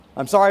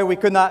I'm sorry we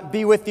could not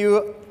be with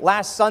you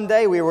last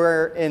Sunday. We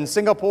were in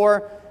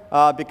Singapore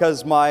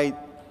because my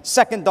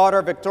second daughter,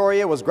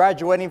 Victoria, was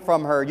graduating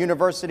from her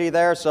university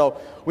there.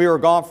 So we were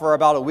gone for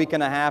about a week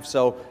and a half.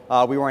 So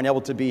we weren't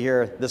able to be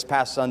here this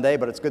past Sunday.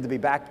 But it's good to be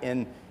back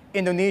in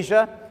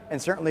Indonesia and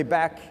certainly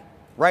back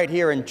right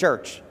here in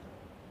church.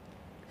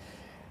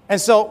 And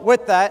so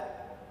with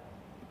that,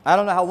 I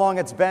don't know how long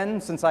it's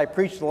been since I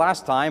preached the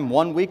last time,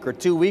 1 week or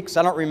 2 weeks,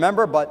 I don't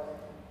remember. But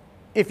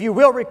if you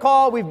will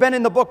recall, we've been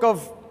in the book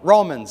of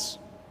Romans.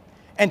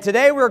 And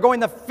today we're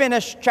going to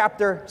finish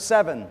chapter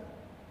 7.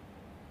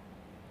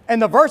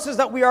 And the verses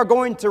that we are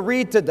going to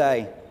read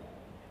today,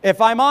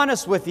 if I'm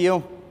honest with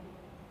you,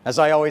 as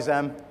I always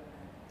am,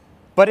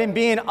 but in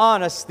being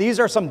honest, these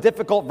are some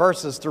difficult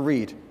verses to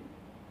read.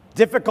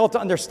 Difficult to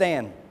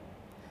understand.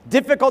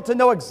 Difficult to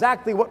know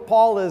exactly what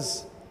Paul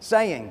is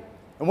saying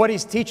and what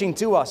he's teaching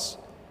to us.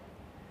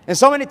 And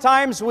so many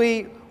times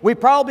we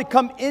probably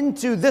come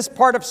into this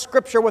part of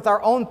Scripture with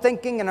our own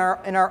thinking and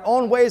our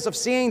own ways of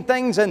seeing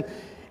things, and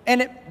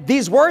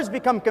these words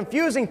become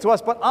confusing to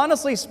us. But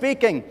honestly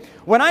speaking,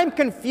 when I'm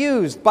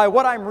confused by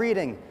what I'm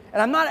reading,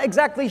 and I'm not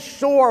exactly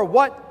sure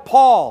what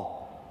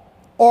Paul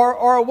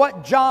or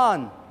what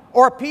John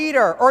or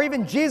Peter or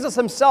even Jesus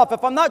himself,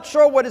 if I'm not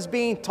sure what is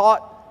being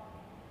taught,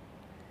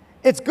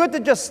 it's good to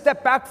just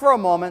step back for a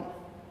moment,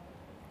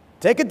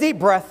 take a deep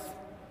breath,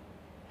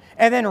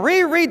 and then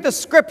reread the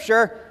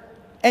Scripture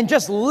and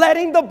just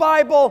letting the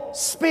Bible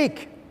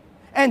speak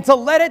and to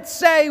let it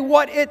say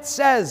what it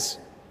says.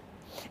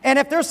 And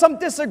if there's some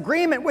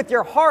disagreement with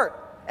your heart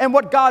and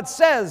what God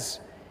says,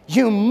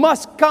 you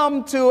must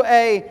come to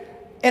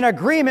an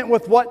agreement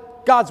with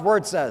what God's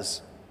Word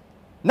says.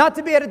 Not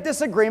to be at a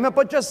disagreement,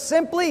 but just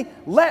simply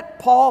let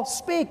Paul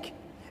speak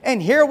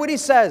and hear what he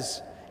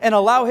says and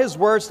allow his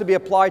words to be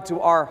applied to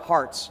our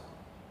hearts.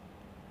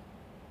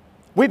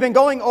 We've been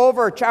going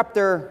over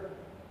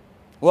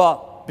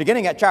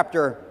beginning at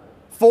chapter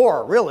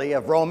 4, really,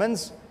 of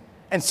Romans,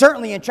 and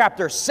certainly in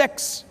chapter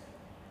 6,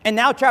 and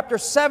now chapter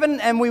 7,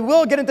 and we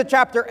will get into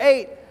chapter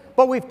 8,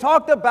 but we've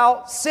talked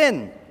about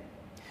sin,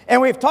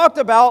 and we've talked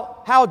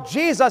about how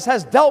Jesus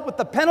has dealt with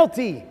the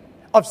penalty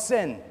of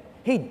sin.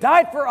 He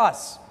died for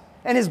us,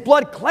 and his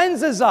blood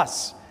cleanses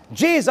us.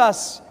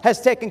 Jesus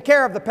has taken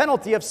care of the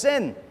penalty of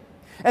sin.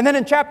 And then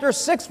in chapter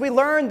 6, we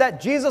learned that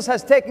Jesus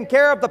has taken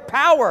care of the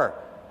power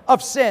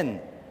of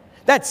sin.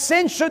 That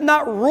sin should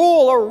not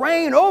rule or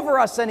reign over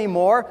us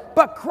anymore,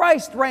 but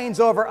Christ reigns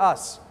over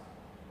us.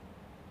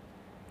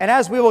 And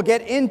as we will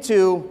get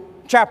into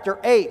chapter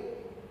 8,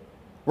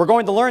 we're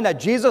going to learn that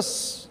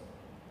Jesus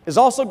is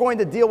also going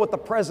to deal with the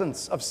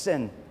presence of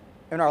sin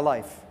in our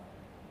life.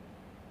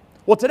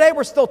 Well, today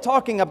we're still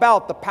talking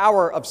about the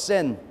power of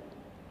sin.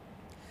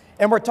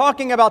 And we're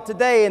talking about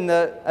today,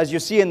 as you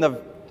see in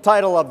the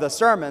title of the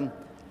sermon,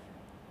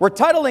 we're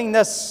titling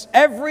this,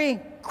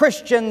 Every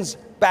Christian's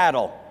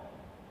Battle.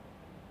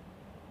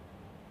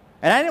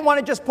 And I didn't want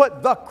to just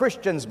put the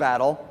Christian's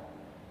battle,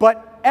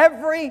 but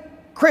every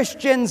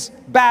Christian's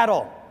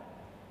battle,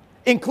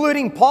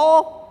 including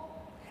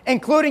Paul,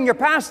 including your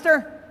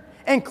pastor,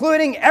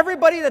 including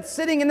everybody that's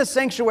sitting in the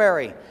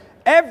sanctuary.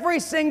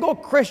 Every single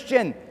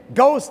Christian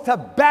goes to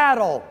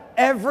battle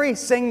every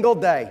single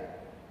day.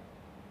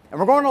 And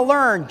we're going to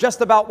learn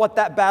just about what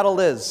that battle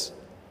is.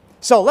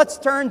 So let's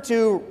turn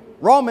to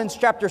Romans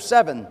chapter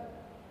 7.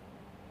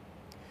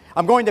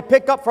 I'm going to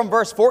pick up from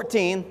verse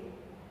 14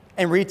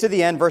 and read to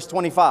the end, verse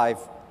 25.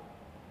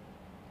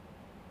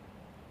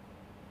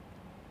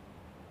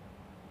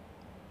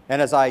 And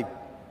as I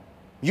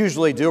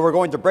usually do, we're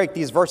going to break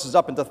these verses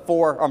up into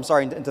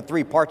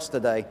three parts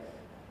today.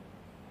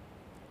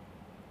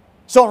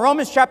 So in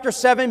Romans chapter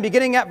 7,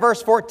 beginning at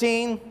verse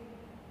 14,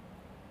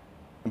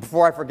 and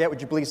before I forget,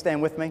 would you please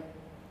stand with me?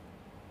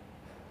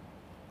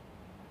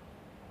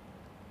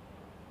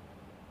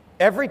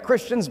 Every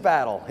Christian's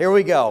battle. Here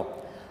we go.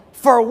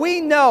 For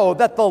we know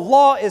that the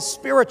law is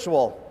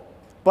spiritual,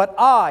 but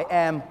I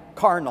am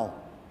carnal,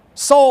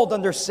 sold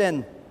under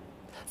sin.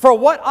 For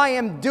what I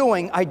am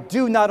doing, I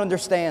do not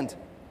understand.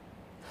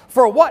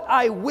 For what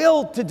I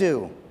will to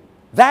do,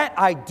 that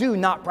I do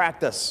not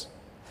practice.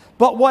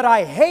 But what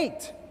I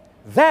hate,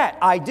 that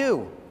I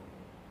do.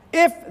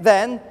 If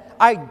then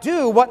I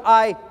do what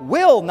I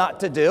will not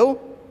to do,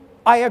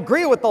 I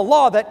agree with the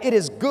law that it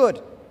is good.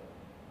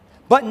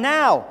 But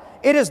now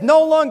it is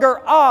no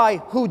longer I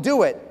who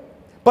do it,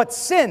 but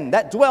sin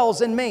that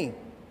dwells in me.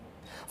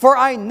 For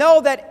I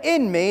know that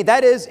in me,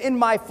 that is, in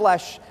my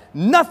flesh,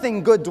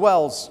 nothing good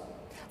dwells.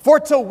 For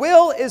to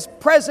will is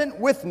present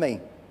with me,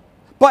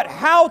 but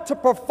how to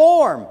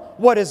perform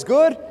what is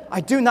good,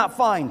 I do not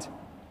find.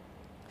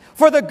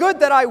 For the good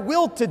that I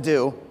will to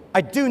do,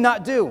 I do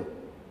not do.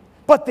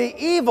 But the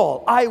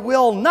evil I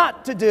will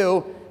not to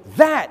do,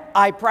 that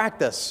I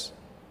practice.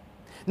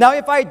 Now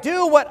if I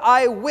do what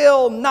I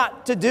will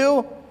not to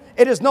do,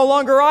 it is no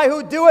longer I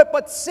who do it,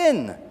 but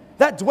sin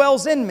that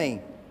dwells in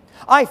me.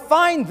 I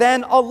find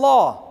then a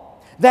law,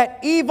 that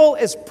evil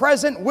is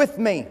present with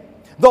me,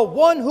 the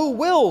one who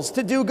wills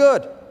to do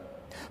good.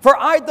 For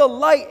I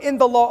delight in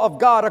the law of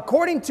God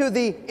according to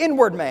the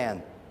inward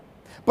man.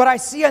 But I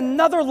see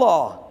another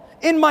law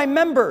in my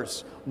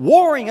members,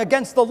 warring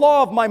against the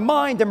law of my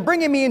mind and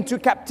bringing me into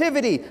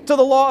captivity to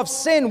the law of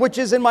sin which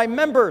is in my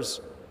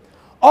members.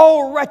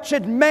 O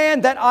wretched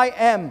man that I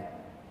am,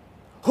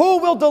 who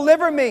will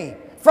deliver me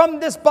from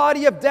this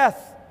body of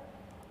death?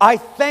 I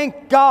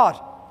thank God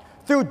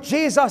through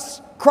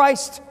Jesus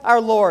Christ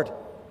our Lord.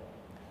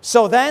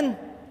 So then,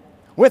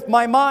 with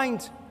my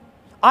mind,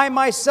 I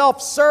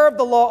myself serve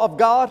the law of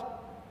God,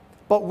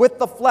 but with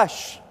the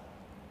flesh,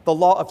 the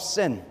law of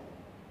sin.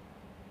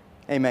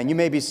 Amen. You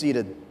may be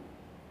seated.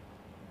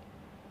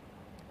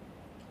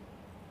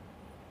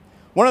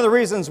 One of the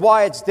reasons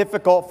why it's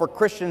difficult for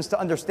Christians to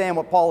understand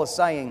what Paul is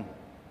saying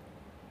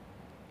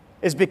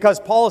is because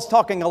Paul is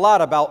talking a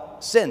lot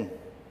about sin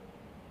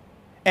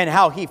and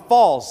how he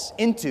falls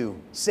into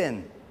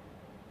sin.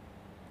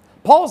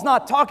 Paul's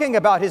not talking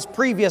about his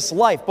previous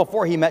life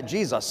before he met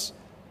Jesus.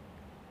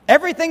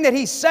 Everything that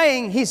he's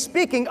saying, he's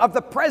speaking of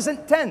the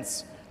present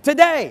tense.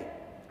 Today,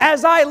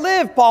 as I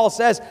live, Paul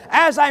says,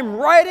 as I'm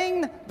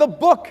writing the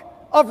book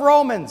of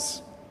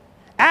Romans,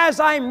 as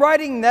I'm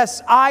writing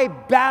this, I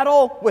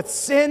battle with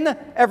sin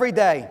every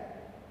day.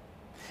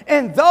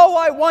 And though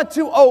I want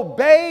to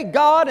obey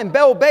God and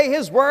obey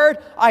His word,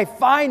 I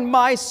find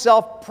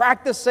myself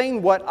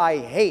practicing what I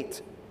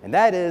hate, and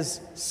that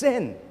is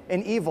sin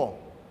and evil.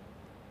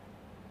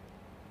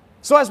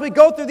 So as we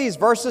go through these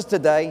verses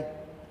today,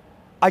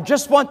 I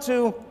just want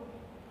to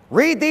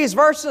read these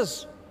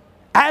verses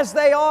as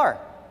they are.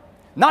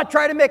 Not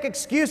try to make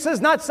excuses,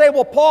 not say,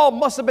 well, Paul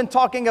must have been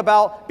talking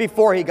about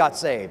before he got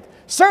saved.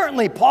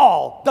 Certainly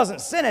Paul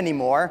doesn't sin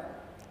anymore.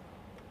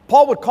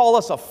 Paul would call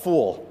us a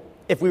fool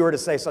if we were to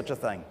say such a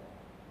thing.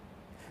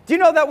 Do you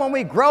know that when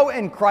we grow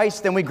in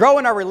Christ and we grow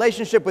in our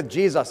relationship with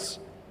Jesus,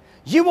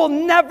 you will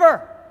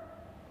never,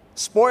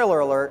 spoiler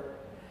alert,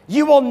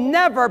 you will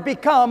never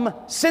become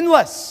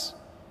sinless.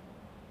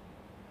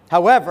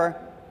 However,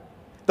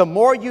 the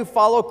more you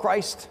follow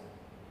Christ,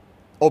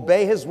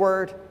 obey His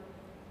word,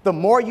 the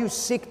more you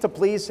seek to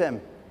please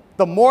Him,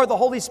 the more the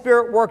Holy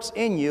Spirit works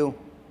in you,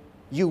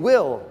 you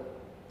will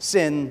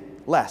sin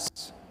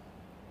less.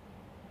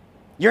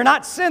 You're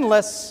not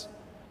sinless,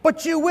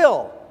 but you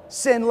will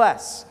sin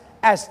less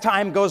as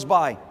time goes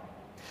by.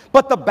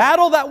 But the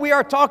battle that we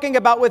are talking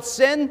about with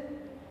sin,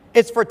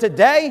 it's for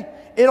today,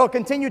 it'll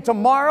continue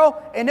tomorrow,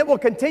 and it will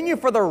continue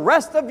for the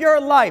rest of your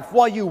life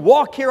while you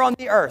walk here on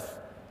the earth.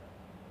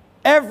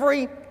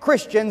 Every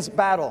Christian's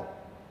battle.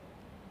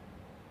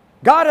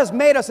 God has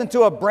made us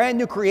into a brand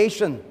new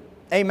creation.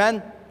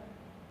 Amen.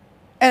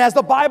 And as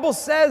the Bible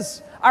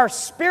says, our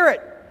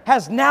spirit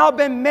has now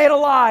been made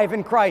alive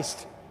in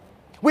Christ.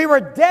 We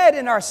were dead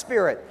in our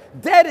spirit,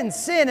 dead in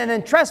sin and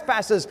in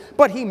trespasses,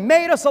 but He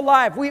made us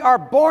alive. We are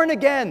born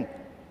again,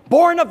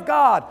 born of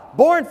God,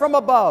 born from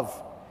above.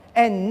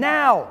 And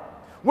now,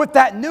 with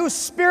that new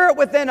spirit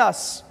within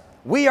us,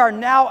 we are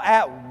now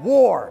at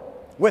war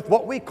with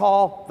what we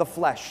call the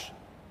flesh,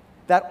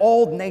 that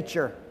old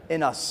nature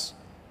in us.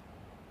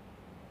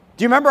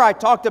 Do you remember I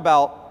talked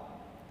about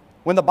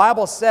when the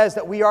Bible says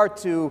that we are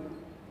to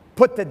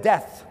put to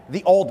death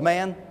the old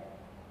man,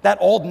 that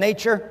old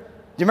nature? Do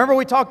you remember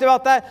we talked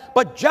about that?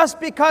 But just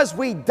because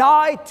we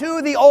die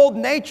to the old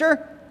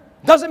nature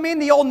doesn't mean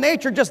the old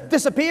nature just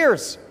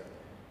disappears.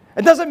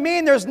 It doesn't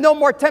mean there's no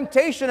more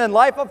temptation in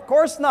life. Of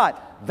course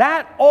not.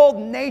 That old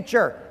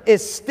nature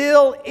is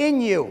still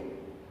in you.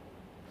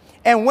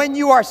 And when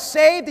you are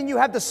saved and you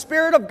have the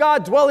Spirit of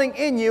God dwelling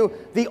in you,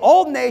 the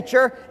old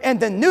nature and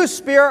the new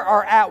spirit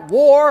are at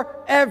war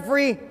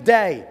every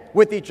day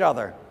with each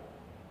other.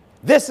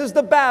 This is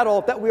the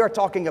battle that we are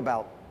talking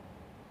about.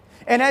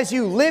 And as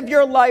you live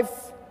your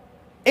life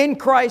in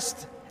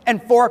Christ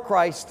and for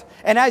Christ,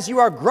 and as you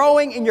are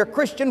growing in your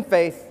Christian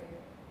faith,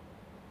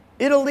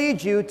 it'll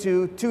lead you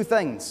to two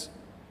things.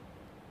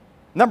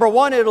 Number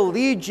one, it'll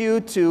lead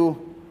you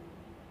to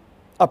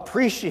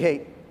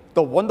appreciate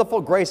the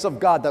wonderful grace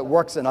of God that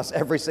works in us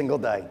every single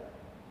day.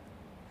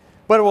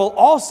 But it will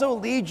also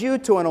lead you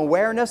to an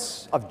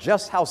awareness of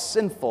just how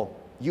sinful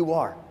you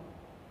are.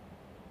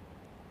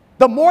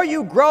 The more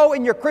you grow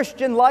in your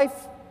Christian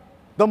life,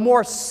 the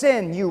more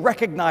sin you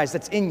recognize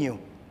that's in you.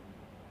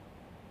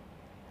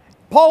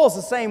 Paul is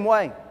the same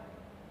way.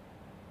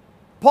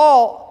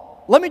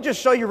 Paul, let me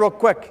just show you real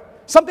quick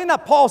something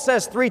that Paul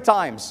says 3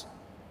 times.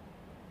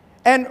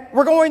 And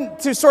we're going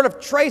to sort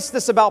of trace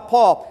this about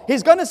Paul.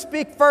 He's going to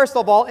speak first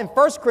of all in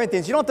 1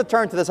 Corinthians. You don't have to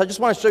turn to this. I just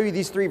want to show you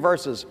these 3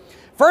 verses.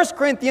 1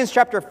 Corinthians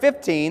chapter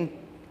 15,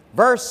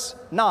 verse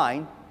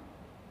 9.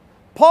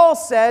 Paul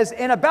says,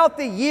 in about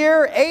the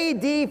year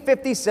AD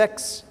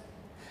 56,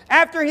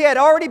 after he had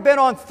already been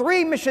on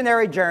 3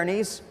 missionary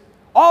journeys,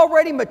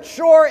 already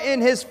mature in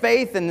his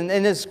faith and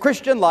in his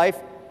Christian life,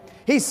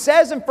 he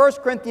says in 1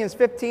 Corinthians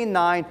 15,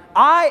 9,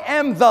 I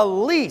am the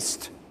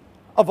least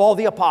of all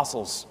the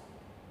apostles.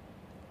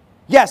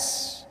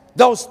 Yes,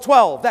 those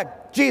 12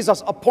 that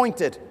Jesus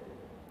appointed.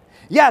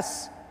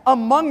 Yes,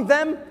 among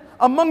them,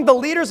 among the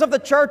leaders of the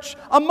church,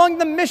 among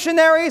the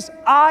missionaries,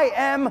 I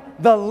am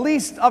the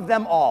least of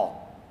them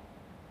all.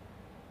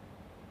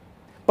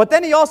 But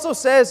then he also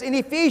says in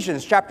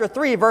Ephesians chapter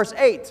 3, verse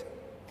 8,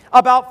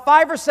 about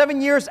 5 or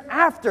 7 years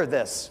after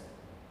this,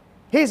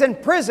 he's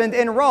imprisoned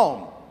in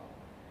Rome.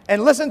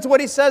 And listen to what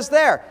he says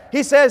there.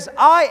 He says,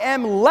 I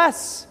am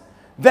less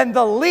than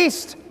the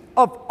least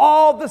of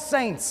all the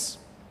saints.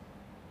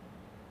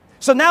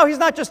 So now he's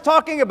not just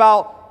talking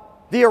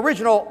about the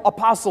original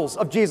apostles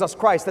of Jesus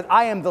Christ, that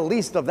I am the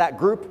least of that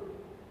group.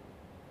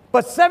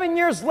 But 7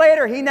 years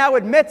later, he now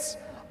admits,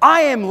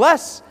 I am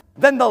less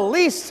than the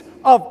least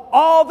of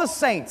all the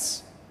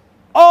saints,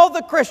 all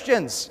the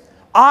Christians.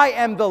 I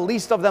am the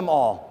least of them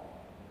all.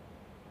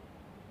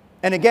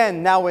 And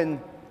again, now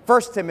in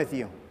 1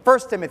 Timothy,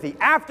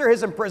 after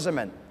his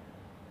imprisonment,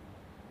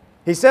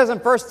 he says in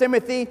 1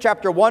 Timothy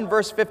chapter 1,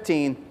 verse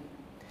 15,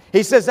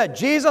 he says that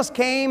Jesus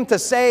came to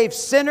save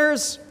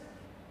sinners,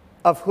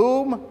 of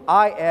whom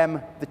I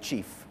am the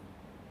chief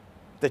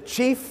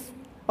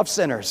of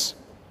sinners.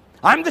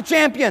 I'm the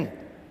champion.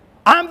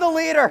 I'm the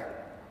leader.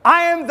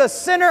 I am the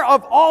sinner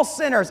of all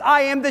sinners.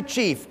 I am the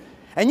chief.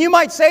 And you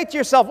might say to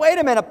yourself, wait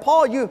a minute,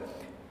 Paul,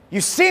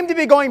 you seem to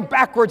be going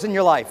backwards in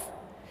your life.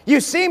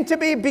 You seem to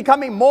be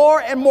becoming more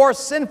and more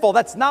sinful.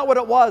 That's not what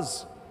it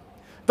was.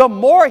 The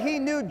more he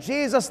knew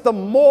Jesus, the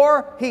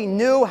more he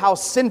knew how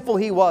sinful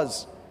he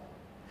was.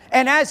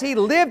 And as he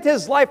lived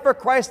his life for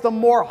Christ, the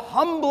more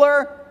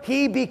humbler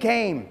he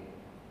became.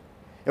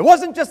 It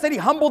wasn't just that he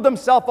humbled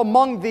himself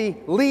among the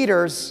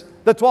leaders,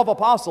 the 12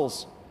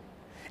 apostles.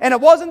 And it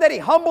wasn't that he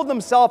humbled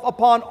himself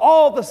upon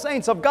all the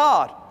saints of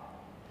God.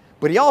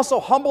 But he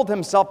also humbled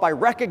himself by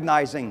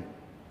recognizing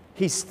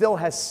he still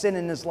has sin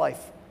in his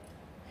life.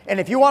 And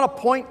if you want to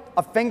point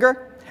a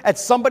finger at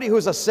somebody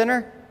who's a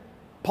sinner,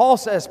 Paul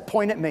says,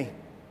 point at me.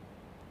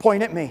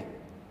 Point at me.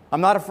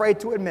 I'm not afraid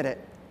to admit it.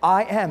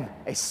 I am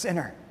a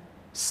sinner,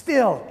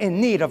 still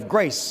in need of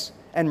grace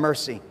and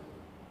mercy.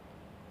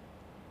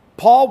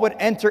 Paul would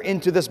enter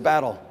into this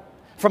battle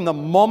from the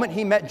moment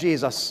he met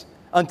Jesus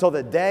until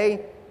the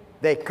day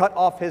they cut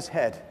off his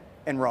head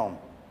in Rome.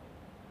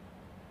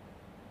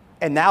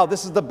 And now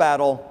this is the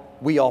battle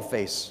we all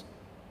face.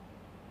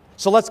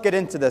 So let's get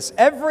into this.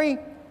 Every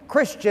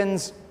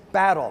Christian's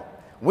battle.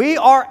 We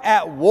are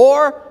at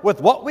war with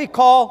what we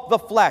call the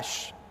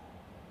flesh.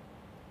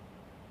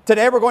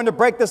 Today we're going to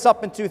break this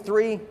up into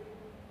 3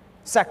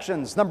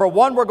 sections. Number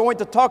 1, we're going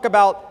to talk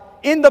about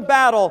in the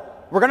battle,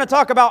 we're going to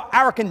talk about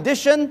our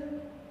condition.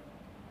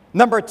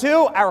 Number 2,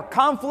 our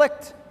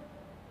conflict.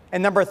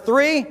 And number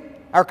 3,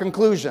 our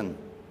conclusion.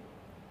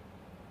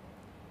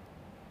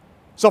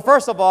 So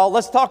first of all,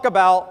 let's talk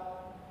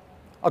about,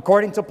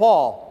 according to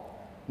Paul,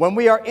 when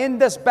we are in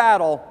this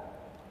battle,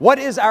 what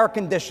is our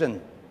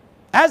condition?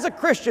 As a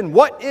Christian,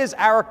 what is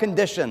our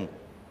condition?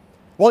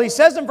 Well, he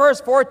says in verse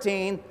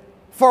 14,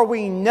 for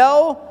we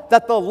know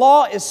that the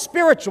law is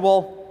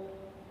spiritual,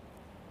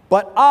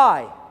 but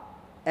I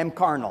am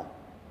carnal.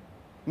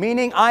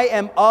 Meaning I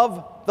am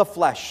of the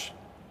flesh.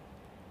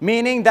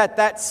 Meaning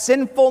that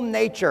sinful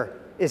nature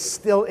is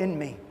still in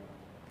me,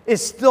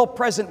 is still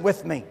present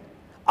with me.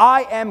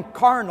 I am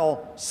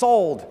carnal,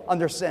 sold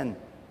under sin.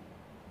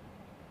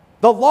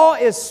 The law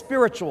is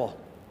spiritual.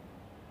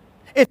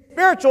 It's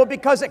spiritual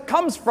because it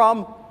comes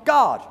from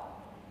God.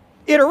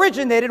 It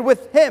originated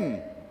with Him.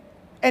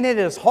 And it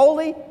is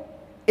holy,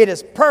 it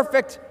is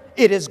perfect,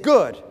 it is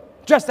good.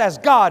 Just as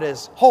God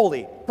is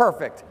holy,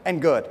 perfect,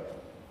 and good.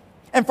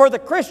 And for the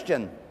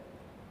Christian,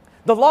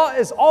 the law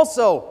is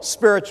also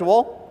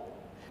spiritual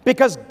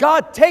because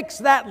God takes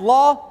that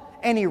law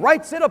and He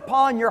writes it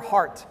upon your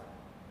heart.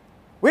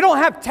 We don't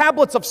have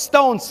tablets of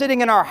stone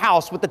sitting in our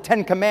house with the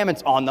 10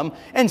 Commandments on them.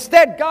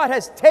 Instead, God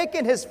has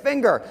taken His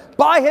finger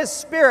by His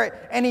Spirit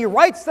and He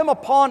writes them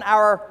upon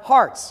our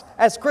hearts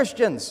as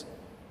Christians.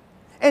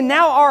 And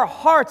now our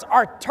hearts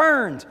are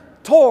turned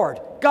toward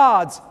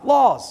God's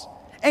laws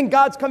and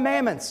God's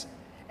commandments.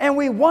 And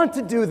we want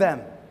to do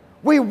them.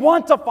 We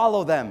want to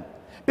follow them.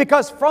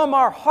 Because from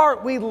our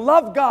heart we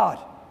love God.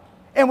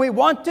 And we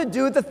want to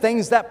do the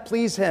things that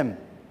please Him.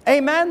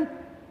 Amen?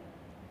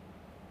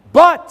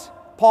 But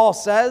Paul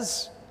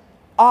says,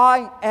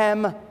 I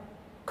am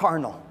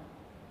carnal.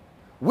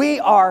 We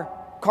are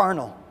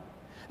carnal.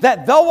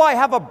 That though I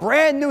have a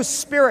brand new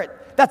spirit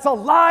that's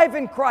alive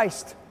in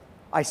Christ,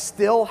 I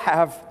still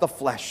have the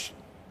flesh.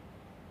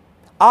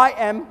 I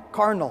am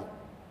carnal.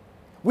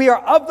 We are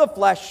of the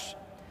flesh,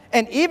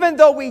 and even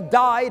though we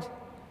died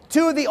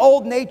to the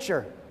old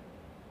nature,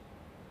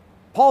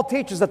 Paul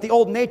teaches that the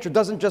old nature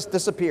doesn't just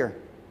disappear.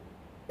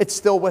 It's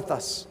still with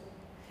us,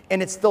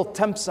 and it still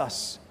tempts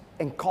us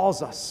and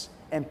calls us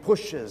and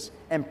pushes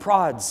and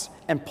prods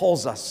and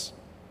pulls us.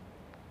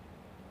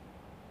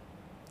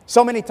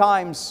 So many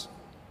times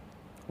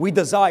we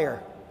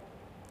desire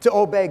to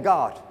obey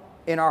God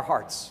in our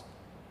hearts.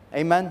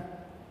 Amen?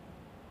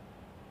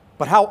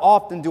 But how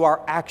often do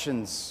our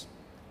actions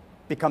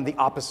become the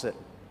opposite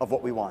of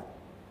what we want?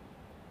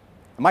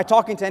 Am I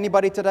talking to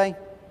anybody today?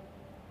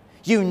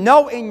 You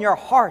know in your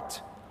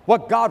heart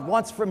what God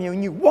wants from you,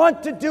 and you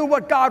want to do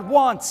what God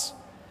wants,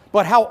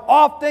 but how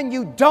often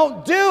you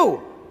don't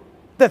do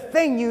the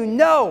thing you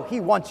know He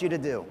wants you to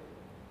do.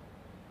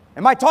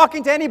 Am I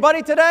talking to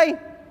anybody today?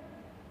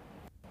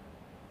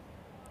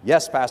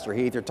 Yes, Pastor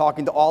Heath, you're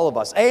talking to all of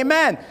us.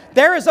 Amen.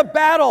 There is a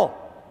battle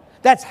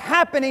that's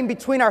happening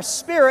between our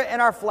spirit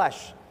and our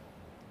flesh.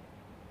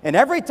 And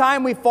every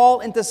time we fall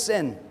into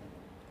sin,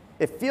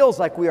 it feels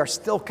like we are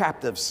still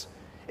captives.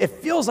 It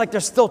feels like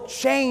there's still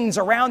chains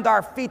around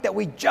our feet that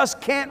we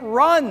just can't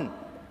run.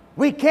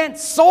 We can't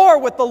soar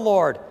with the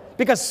Lord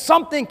because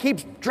something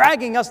keeps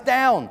dragging us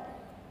down.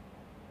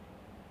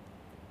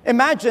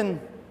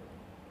 Imagine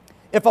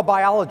if a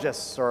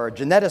biologist or a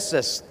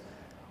geneticist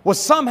was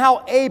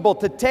somehow able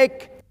to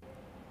take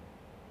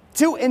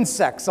two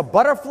insects, a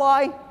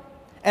butterfly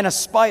and a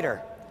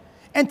spider,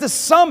 and to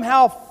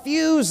somehow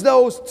fuse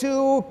those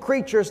two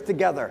creatures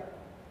together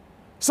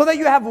so that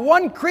you have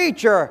one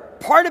creature,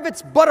 part of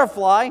it's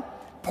butterfly,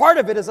 part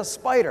of it is a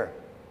spider.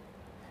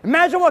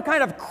 Imagine what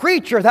kind of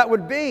creature that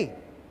would be.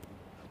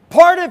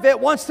 Part of it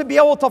wants to be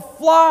able to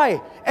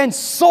fly and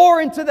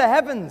soar into the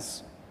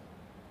heavens.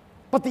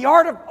 But the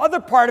other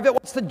part of it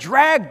wants to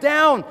drag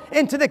down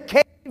into the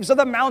caves of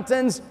the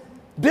mountains,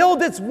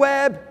 build its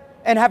web,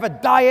 and have a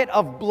diet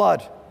of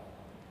blood.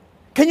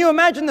 Can you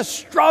imagine the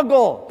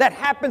struggle that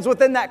happens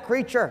within that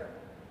creature?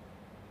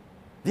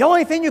 The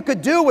only thing you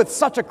could do with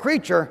such a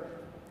creature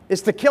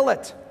is to kill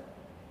it.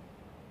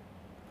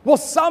 Well,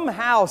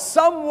 somehow,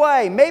 some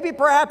way, maybe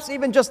perhaps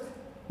even just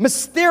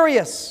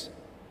mysterious,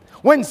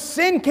 when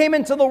sin came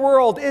into the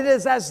world, it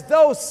is as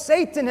though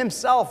Satan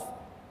himself,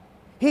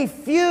 he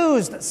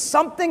fused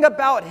something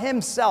about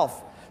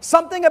himself,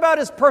 something about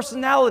his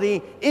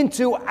personality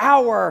into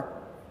our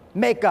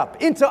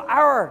makeup, into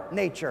our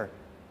nature.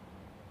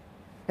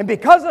 And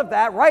because of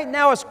that, right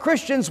now as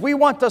Christians, we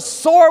want to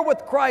soar with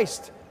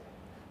Christ,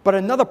 but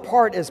another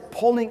part is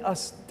pulling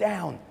us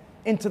down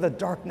into the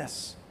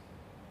darkness.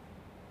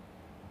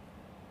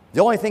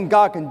 The only thing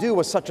God can do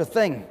with such a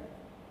thing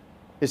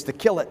is to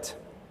kill it.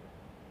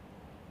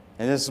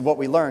 And this is what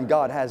we learn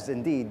God has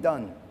indeed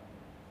done.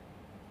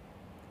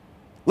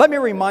 Let me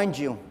remind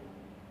you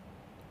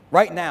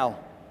right now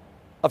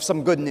of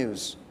some good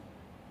news.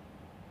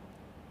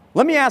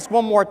 Let me ask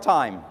one more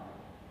time,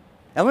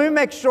 and let me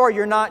make sure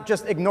you're not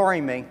just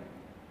ignoring me.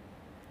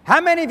 How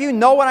many of you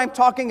know what I'm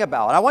talking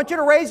about? And I want you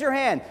to raise your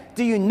hand.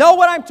 Do you know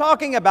what I'm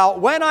talking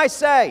about when I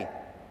say,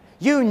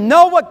 you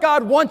know what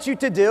God wants you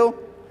to do,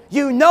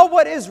 you know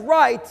what is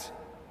right,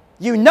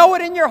 you know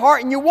it in your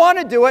heart and you want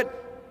to do it,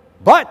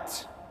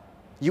 but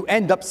you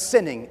end up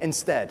sinning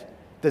instead?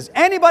 Does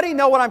anybody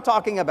know what I'm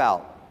talking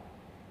about?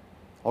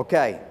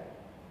 Okay,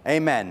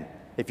 amen.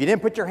 If you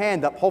didn't put your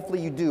hand up,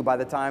 hopefully you do by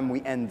the time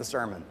we end the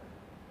sermon.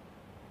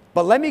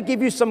 But let me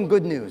give you some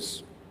good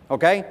news,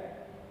 okay?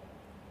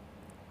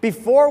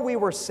 Before we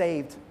were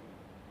saved,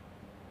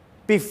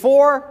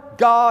 before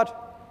God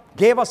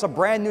gave us a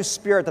brand new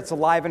spirit that's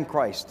alive in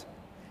Christ,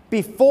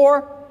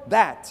 before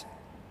that,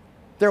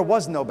 there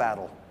was no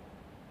battle.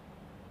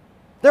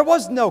 There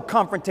was no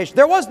confrontation.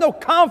 There was no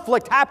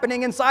conflict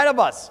happening inside of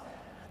us.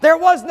 There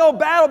was no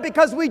battle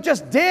because we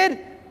just did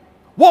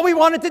what we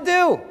wanted to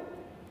do.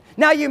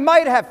 Now, you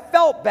might have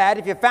felt bad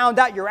if you found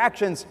out your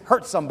actions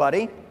hurt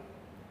somebody.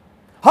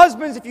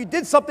 Husbands, if you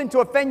did something to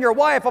offend your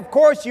wife, of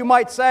course you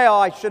might say, oh,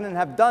 I shouldn't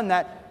have done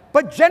that.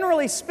 But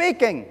generally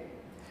speaking,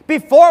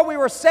 before we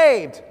were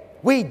saved,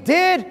 we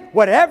did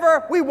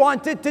whatever we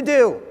wanted to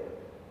do.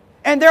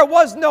 And there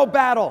was no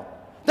battle.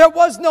 There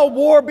was no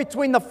war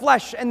between the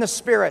flesh and the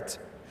spirit.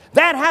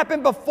 That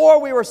happened before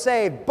we were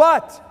saved.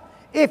 But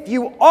if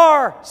you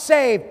are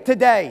saved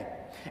today,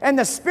 and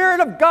the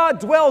Spirit of God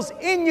dwells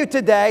in you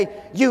today,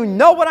 you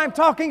know what I'm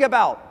talking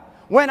about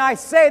when I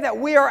say that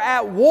we are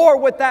at war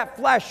with that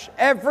flesh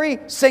every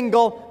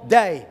single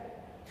day.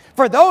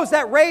 For those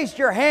that raised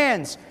your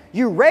hands,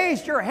 you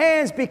raised your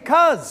hands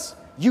because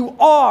you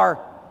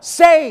are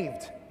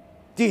saved.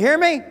 Do you hear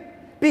me?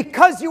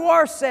 Because you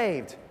are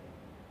saved.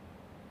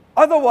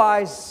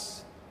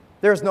 Otherwise,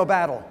 there's no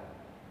battle.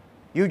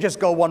 You just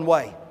go one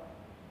way,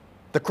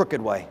 the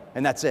crooked way,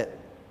 and that's it.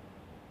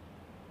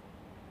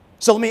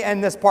 So let me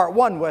end this part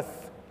one with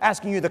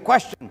asking you the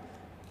question,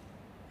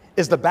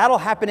 is the battle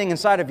happening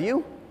inside of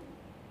you?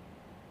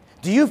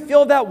 Do you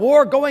feel that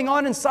war going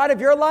on inside of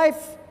your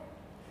life?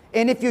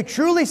 And if you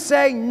truly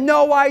say,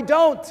 no, I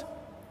don't,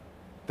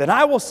 then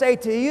I will say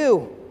to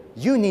you,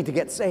 you need to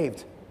get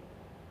saved.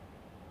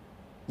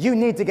 You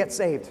need to get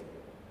saved.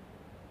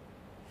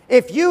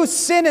 If you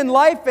sin in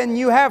life and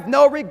you have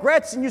no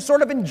regrets and you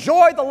sort of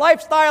enjoy the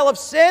lifestyle of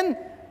sin,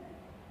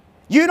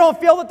 you don't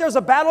feel that there's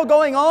a battle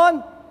going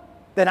on,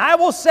 then I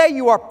will say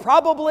you are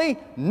probably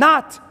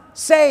not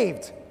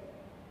saved.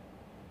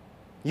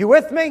 You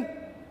with me?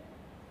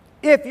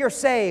 If you're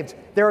saved,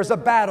 there is a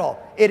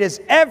battle. It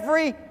is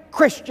every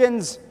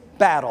Christian's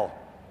battle.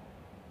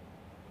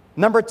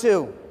 Number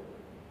two,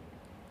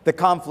 the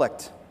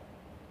conflict.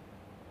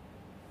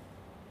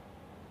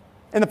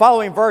 In the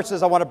following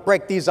verses, I want to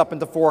break these up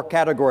into four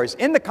categories.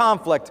 In the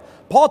conflict,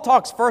 Paul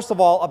talks first of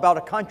all about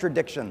a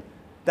contradiction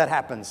that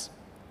happens.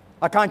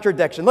 A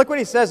contradiction. Look what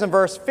he says in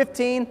verse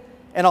 15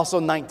 and also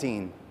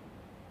 19.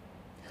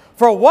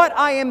 For what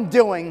I am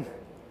doing,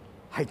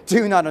 I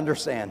do not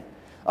understand.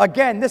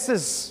 Again,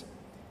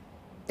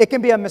 it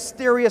can be a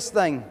mysterious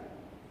thing.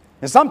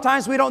 And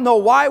sometimes we don't know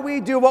why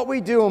we do what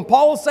we do. And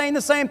Paul is saying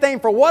the same thing.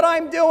 For what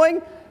I'm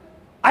doing,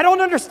 I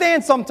don't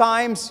understand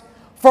sometimes.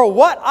 For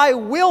what I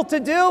will to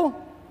do,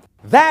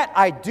 that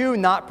I do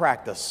not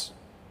practice.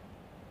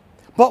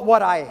 But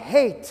what I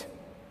hate,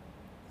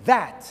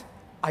 that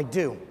I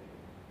do.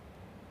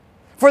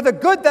 For the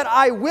good that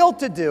I will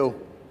to do,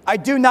 I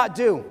do not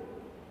do.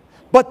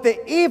 But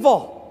the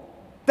evil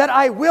that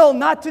I will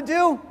not to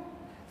do,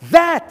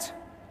 that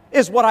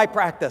is what I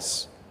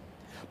practice.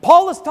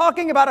 Paul is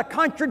talking about a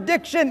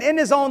contradiction in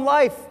his own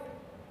life.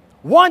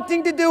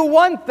 Wanting to do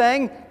one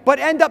thing, but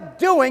end up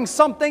doing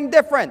something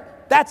different.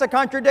 That's a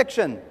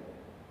contradiction.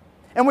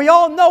 And we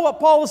all know what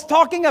Paul is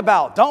talking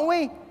about, don't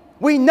we?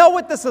 We know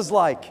what this is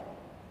like.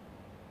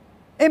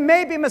 It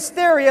may be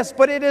mysterious,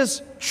 but it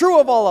is true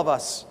of all of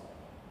us.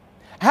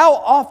 How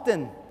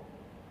often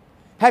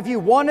have you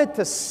wanted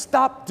to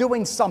stop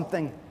doing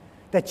something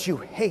that you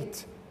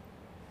hate?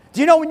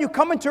 Do you know when you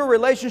come into a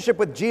relationship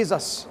with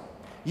Jesus,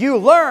 you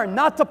learn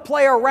not to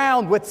play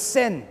around with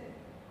sin.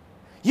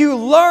 You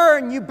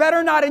learn you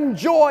better not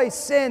enjoy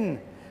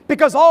sin,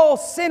 because all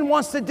sin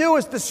wants to do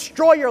is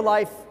destroy your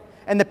life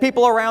and the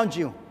people around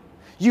you.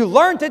 You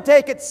learn to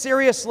take it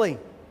seriously.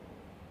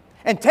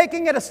 And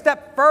taking it a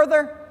step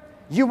further,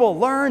 you will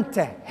learn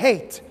to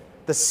hate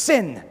the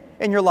sin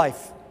in your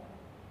life.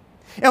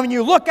 And when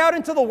you look out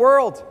into the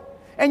world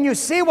and you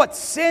see what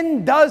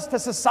sin does to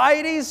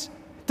societies,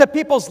 to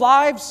people's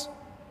lives,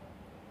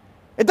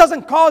 it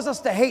doesn't cause us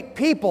to hate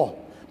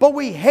people, but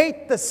we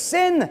hate the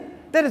sin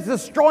that is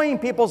destroying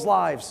people's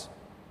lives.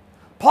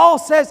 Paul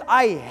says,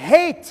 I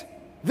hate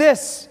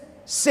this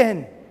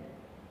sin,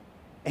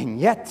 and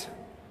yet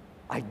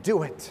I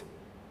do it.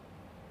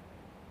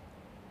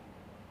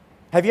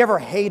 Have you ever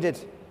hated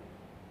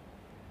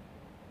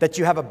that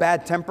you have a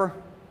bad temper?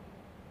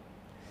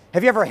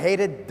 Have you ever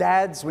hated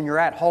dads when you're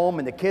at home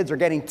and the kids are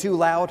getting too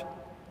loud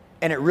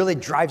and it really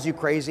drives you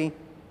crazy?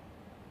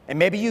 And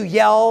maybe you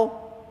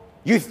yell,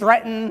 you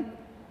threaten,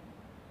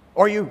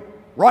 or you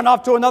run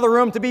off to another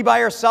room to be by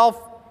yourself.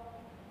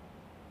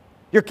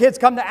 Your kids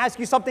come to ask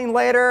you something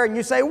later and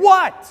you say,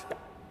 what?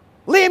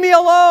 Leave me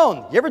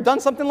alone. You ever done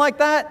something like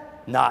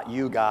that? Not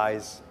you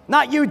guys.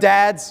 Not you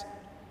dads.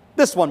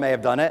 This one may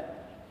have done it.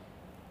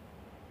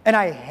 And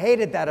I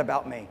hated that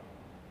about me.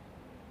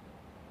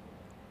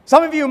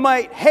 Some of you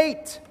might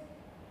hate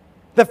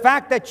the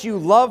fact that you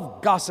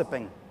love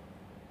gossiping.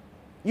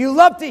 You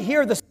love to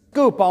hear the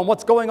scoop on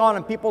what's going on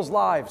in people's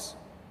lives.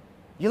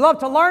 You love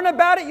to learn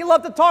about it. You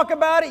love to talk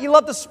about it. You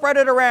love to spread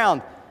it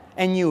around.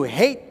 And you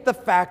hate the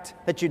fact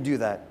that you do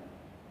that.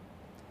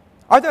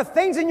 Are there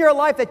things in your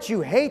life that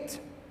you hate?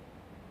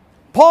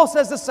 Paul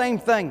says the same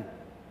thing.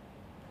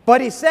 But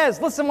he says,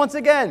 listen once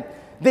again,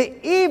 the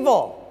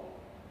evil,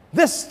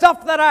 this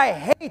stuff that I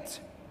hate,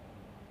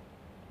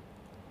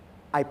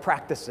 I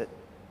practice it.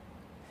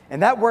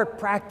 And that word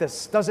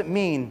practice doesn't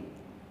mean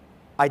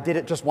I did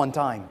it just one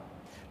time.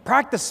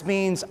 Practice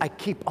means I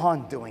keep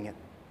on doing it.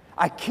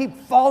 I keep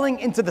falling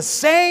into the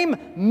same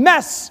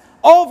mess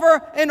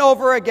over and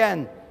over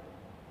again.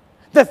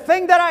 The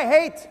thing that I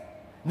hate,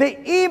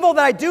 the evil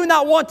that I do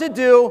not want to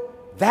do,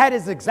 that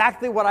is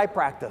exactly what I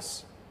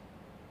practice.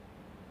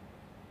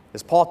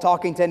 Is Paul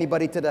talking to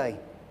anybody today?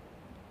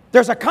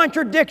 There's a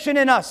contradiction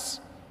in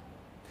us.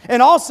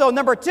 And also,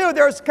 number two,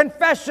 there's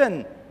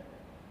confession.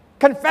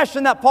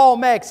 Confession that Paul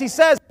makes. He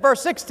says,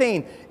 verse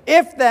 16,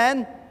 if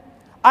then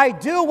I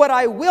do what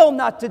I will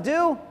not to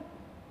do,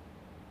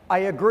 I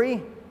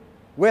agree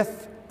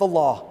with the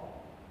law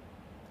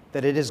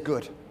that it is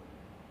good,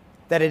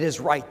 that it is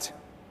right,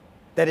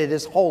 that it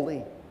is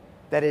holy,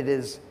 that it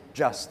is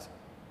just.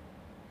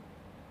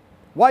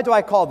 Why do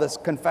I call this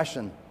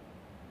confession?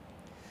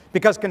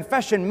 Because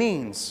confession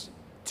means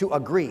to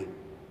agree.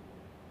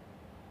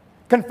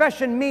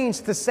 Confession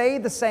means to say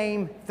the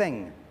same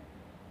thing.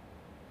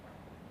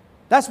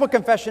 That's what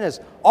confession is.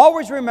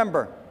 Always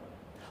remember,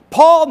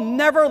 Paul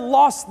never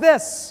lost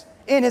this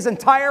in his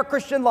entire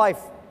Christian life.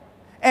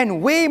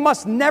 And we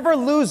must never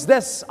lose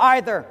this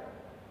either.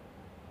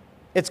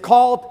 It's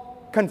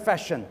called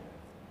confession.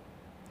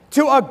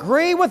 To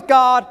agree with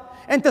God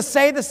and to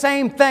say the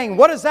same thing.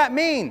 What does that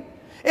mean?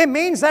 It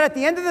means that at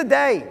the end of the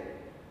day,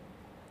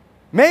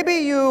 maybe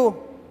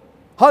you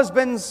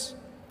husbands,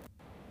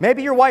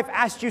 maybe your wife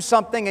asked you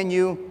something and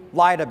you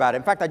lied about it.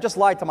 In fact, I just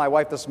lied to my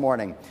wife this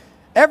morning.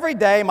 Every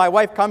day my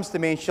wife comes to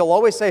me and she'll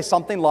always say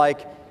something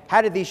like,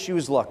 how do these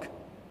shoes look?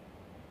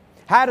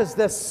 How does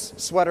this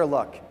sweater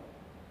look?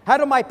 How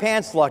do my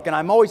pants look? And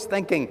I'm always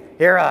thinking,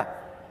 Hira,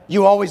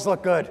 you always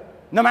look good.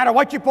 No matter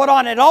what you put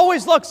on, it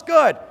always looks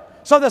good.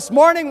 So this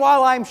morning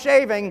while I'm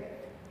shaving,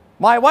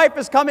 my wife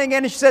is coming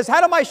in and she says,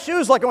 how do my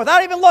shoes look? And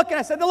without even looking,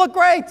 I said, they look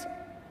great.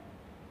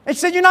 And she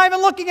said, you're not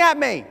even looking at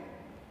me.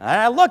 And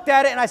I looked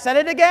at it and I said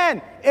it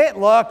again. It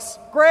looks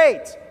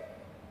great.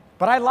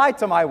 But I lied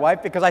to my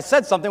wife because I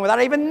said something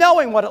without even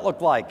knowing what it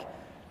looked like.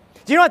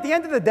 Do you know, at the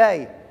end of the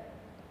day,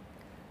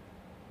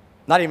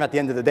 not even at the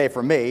end of the day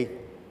for me,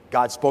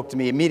 God spoke to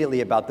me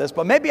immediately about this,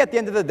 but maybe at the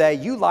end of the day,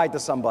 you lied to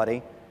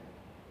somebody,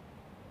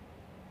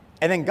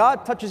 and then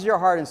God touches your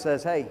heart and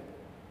says, hey,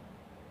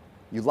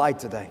 You lied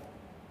today.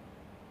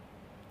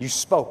 You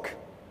spoke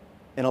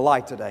in a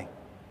lie today.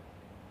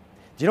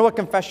 Do you know what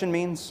confession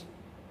means?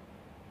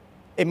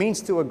 It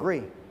means to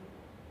agree.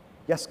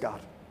 Yes,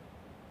 God.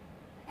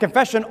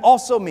 Confession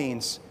also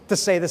means to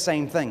say the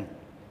same thing.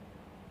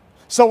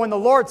 So when the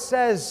Lord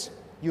says,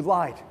 you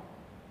lied,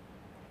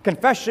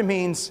 confession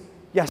means,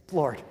 yes,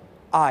 Lord,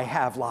 I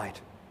have lied.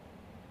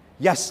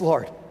 Yes,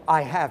 Lord,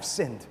 I have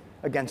sinned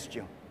against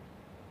you.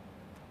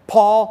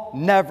 Paul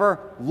never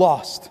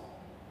lost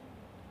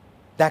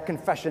that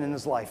confession in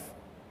his life,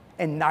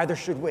 and neither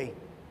should we.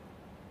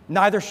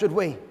 Neither should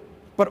we,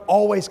 but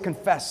always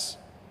confess.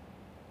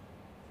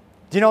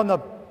 Do you know in the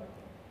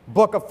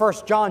book of 1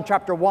 John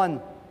chapter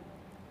 1,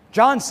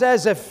 John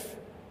says, if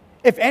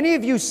any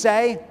of you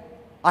say,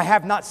 I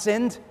have not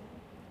sinned,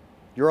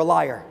 you're a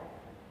liar.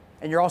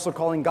 And you're also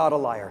calling God a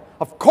liar.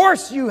 Of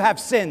course you have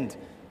sinned.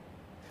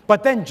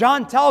 But then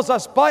John tells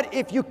us, but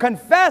if you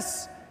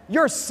confess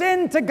your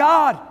sin to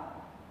God,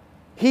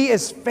 He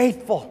is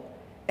faithful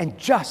and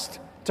just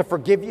to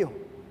forgive you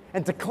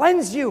and to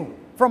cleanse you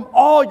from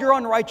all your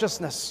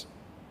unrighteousness.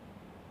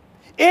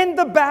 In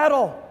the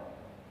battle,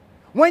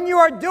 when you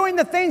are doing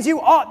the things you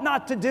ought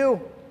not to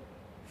do,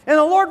 and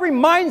the Lord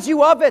reminds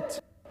you of it,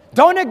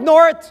 don't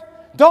ignore it.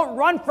 Don't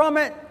run from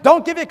it.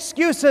 Don't give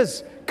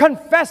excuses.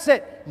 Confess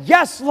it.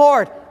 Yes,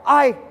 Lord,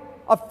 I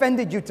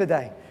offended you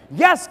today.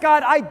 Yes,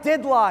 God, I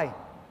did lie.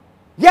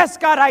 Yes,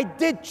 God, I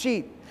did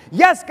cheat.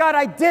 Yes, God,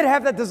 I did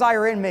have that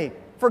desire in me.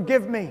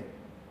 Forgive me.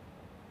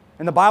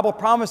 And the Bible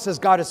promises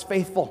God is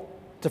faithful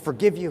to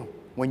forgive you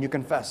when you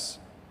confess.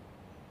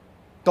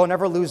 Don't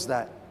ever lose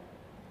that.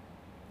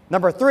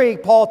 Number 3,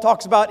 Paul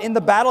talks about in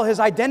the battle his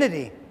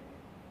identity.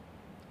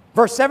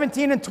 Verse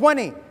 17 and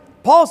 20,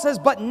 Paul says,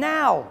 but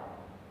now,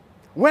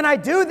 when I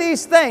do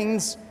these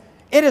things,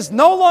 it is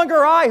no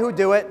longer I who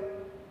do it,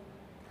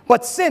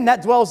 but sin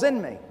that dwells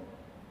in me.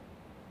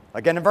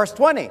 Again in verse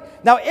 20.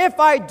 Now if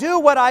I do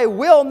what I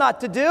will not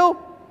to do,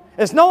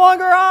 it's no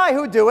longer I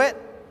who do it,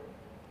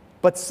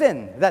 but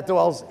sin that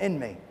dwells in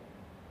me.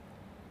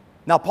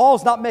 Now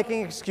Paul's not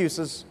making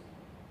excuses.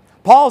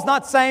 Paul's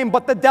not saying,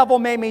 but the devil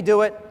made me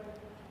do it.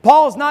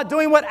 Paul's not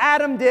doing what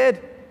Adam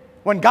did.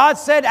 When God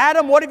said,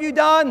 Adam, what have you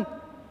done?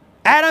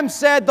 Adam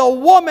said, the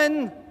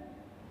woman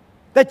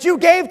that you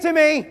gave to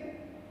me,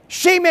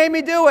 she made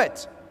me do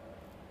it.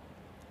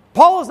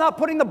 Paul is not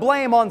putting the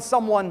blame on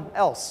someone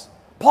else.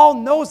 Paul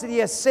knows that he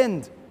has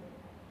sinned.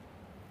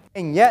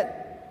 And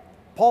yet,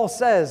 Paul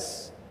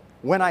says,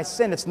 when I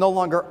sin, it's no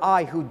longer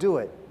I who do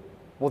it.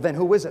 Well, then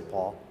who is it,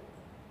 Paul?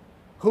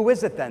 Who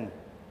is it then?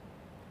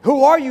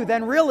 Who are you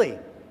then, really?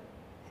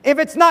 If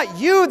it's not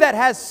you that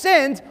has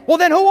sinned, well,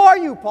 then who are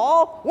you,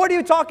 Paul? What are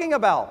you talking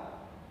about?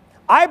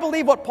 I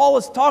believe what Paul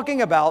is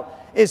talking about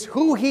is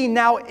who he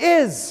now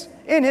is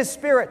in his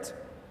spirit.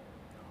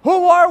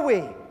 Who are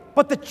we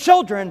but the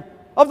children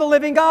of the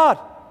living God?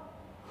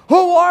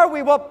 Who are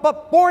we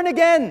but born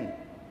again?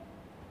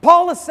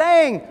 Paul is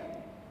saying,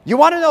 you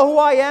want to know who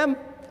I am?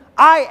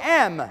 I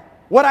am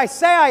what I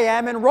say I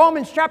am in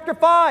Romans chapter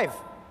 5,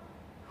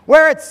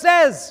 where it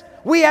says,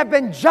 we have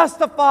been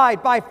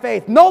justified by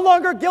faith, no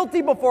longer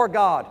guilty before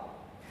God.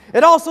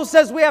 It also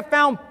says we have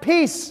found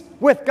peace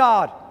with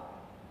God.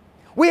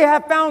 We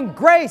have found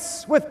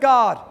grace with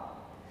God.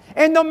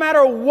 And no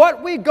matter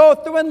what we go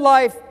through in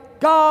life,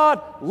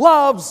 God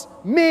loves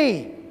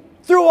me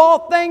through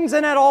all things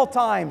and at all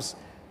times.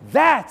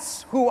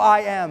 That's who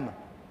I am.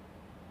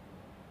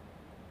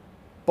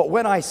 But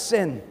when I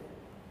sin,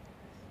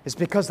 it's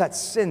because that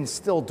sin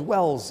still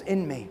dwells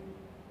in me.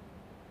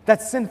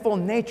 That sinful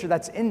nature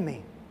that's in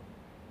me.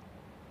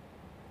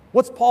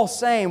 What's Paul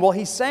saying? Well,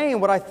 he's saying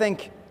what I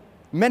think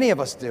many of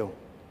us do.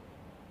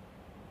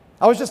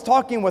 I was just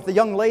talking with a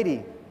young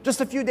lady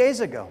just a few days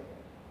ago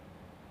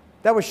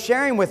that was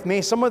sharing with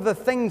me some of the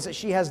things that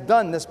she has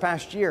done this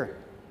past year.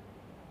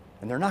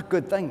 And they're not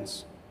good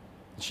things.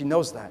 And she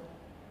knows that.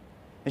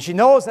 And she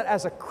knows that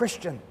as a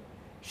Christian,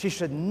 she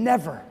should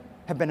never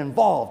have been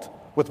involved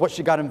with what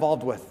she got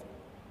involved with.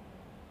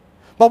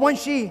 But when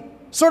she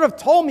sort of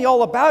told me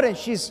all about it, and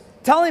she's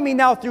telling me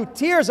now through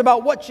tears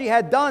about what she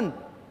had done,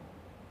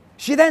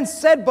 she then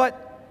said,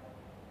 but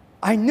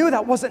I knew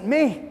that wasn't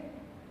me.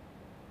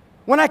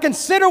 When I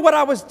consider what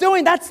I was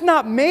doing, that's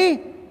not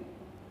me.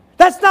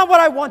 That's not what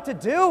I want to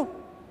do.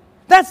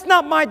 That's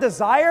not my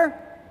desire.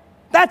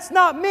 That's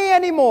not me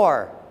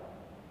anymore.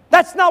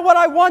 That's not what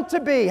I want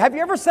to be. Have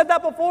you ever said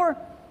that before?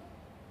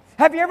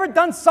 Have you ever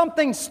done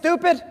something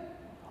stupid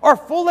or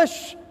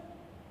foolish?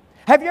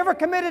 Have you ever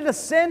committed a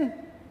sin?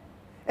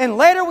 And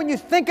later when you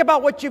think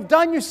about what you've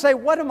done, you say,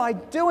 what am I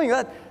doing?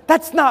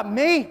 That's not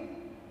me.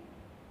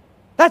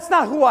 That's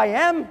not who I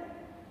am.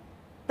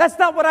 That's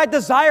not what I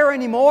desire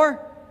anymore.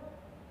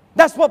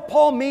 That's what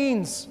Paul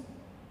means.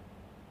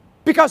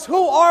 Because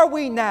who are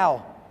we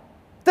now?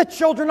 The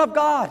children of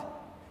God.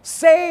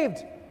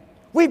 Saved.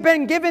 We've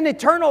been given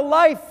eternal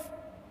life.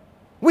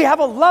 We have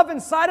a love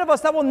inside of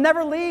us that will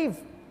never leave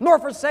nor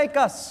forsake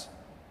us.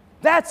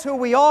 That's who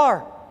we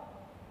are.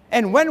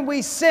 And when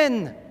we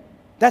sin,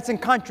 that's in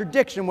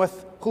contradiction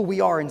with who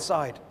we are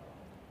inside.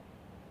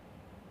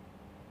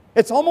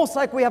 It's almost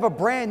like we have a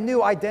brand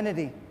new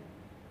identity.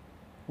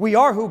 We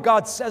are who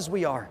God says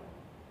we are,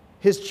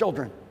 His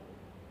children.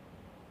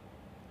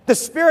 The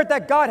Spirit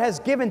that God has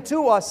given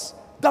to us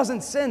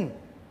doesn't sin.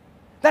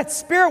 That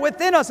Spirit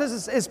within us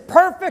is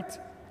perfect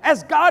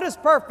as God is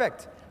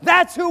perfect.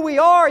 That's who we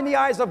are in the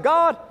eyes of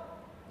God.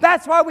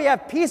 That's why we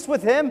have peace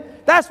with Him.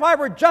 That's why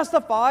we're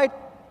justified,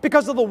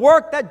 because of the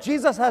work that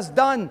Jesus has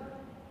done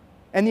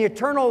and the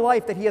eternal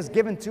life that He has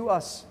given to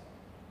us.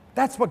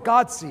 That's what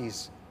God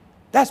sees.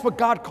 That's what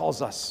God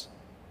calls us.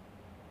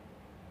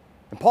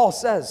 And Paul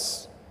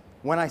says,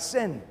 when I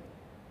sin,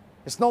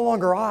 it's no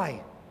longer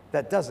I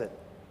that does it.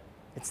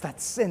 It's that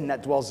sin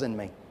that dwells in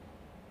me.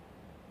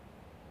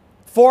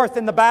 Fourth,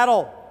 in the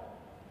battle,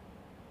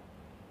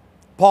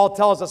 Paul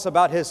tells us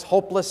about his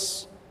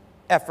hopeless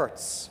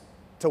efforts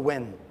to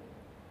win.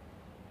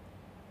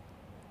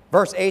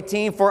 Verse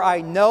 18, for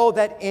I know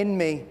that in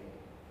me,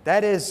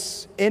 that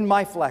is, in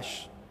my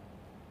flesh,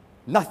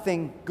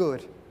 nothing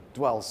good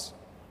dwells.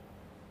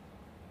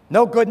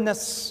 No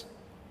goodness,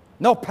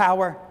 no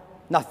power,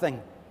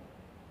 nothing.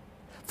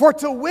 For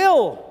to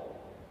will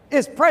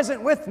is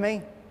present with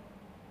me,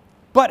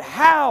 but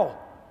how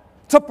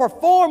to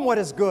perform what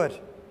is good,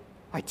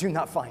 I do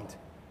not find.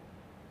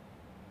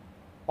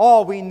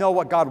 Oh, we know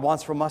what God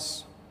wants from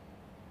us.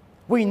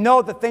 We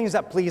know the things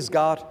that please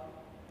God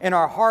in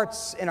our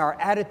hearts, in our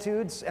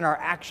attitudes, in our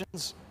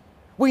actions.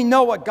 We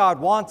know what God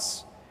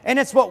wants, and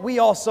it's what we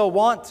also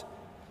want.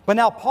 But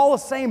now Paul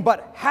is saying,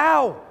 but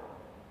how?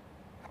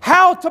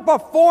 How to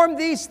perform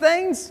these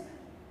things?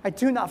 I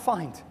do not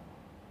find.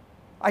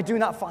 I do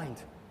not find.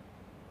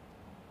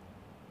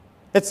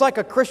 It's like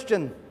a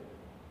Christian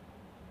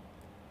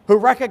who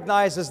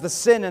recognizes the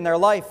sin in their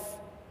life,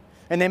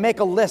 and they make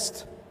a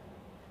list.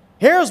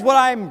 Here's what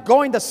I'm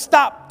going to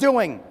stop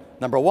doing.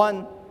 Number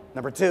 1,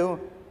 number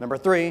 2, number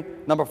 3,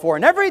 number 4.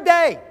 And every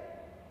day,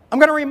 I'm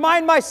going to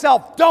remind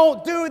myself,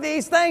 don't do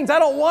these things. I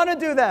don't want to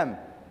do them.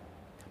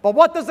 But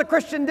what does the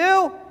Christian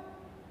do?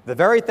 The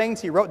very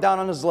things he wrote down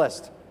on his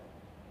list.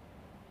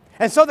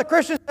 And so the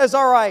Christian says,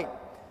 all right,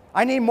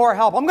 I need more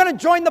help. I'm going to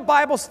join the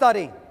Bible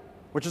study,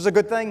 which is a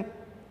good thing.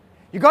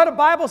 You go to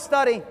Bible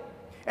study,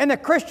 and the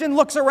Christian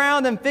looks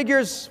around and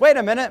figures, wait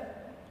a minute,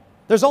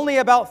 there's only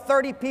about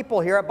 30 people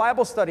here at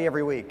Bible study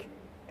every week.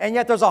 And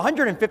yet there's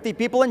 150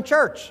 people in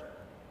church.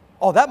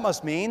 Oh, that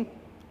must mean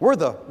we're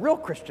the real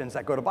Christians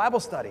that go to Bible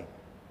study.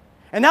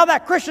 And now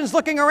that Christian's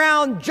looking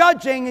around,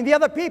 judging the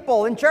other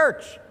people in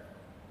church.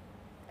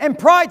 And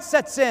pride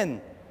sets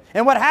in.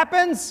 And what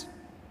happens?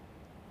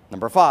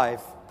 Number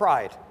 5,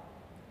 pride.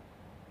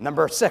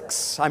 Number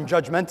 6, I'm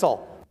judgmental.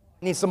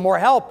 I need some more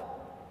help.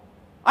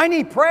 I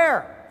need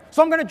prayer.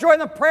 So I'm going to join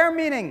the prayer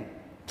meeting.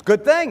 It's a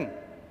good thing.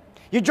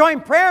 You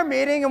join prayer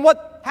meeting, and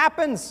what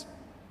happens?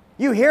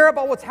 You hear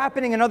about what's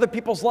happening in other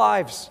people's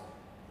lives.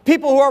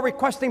 People who are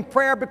requesting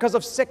prayer because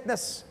of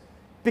sickness,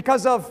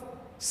 because of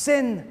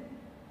sin,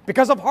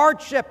 because of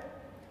hardship.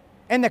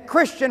 And the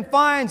Christian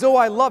finds, oh,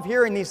 I love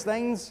hearing these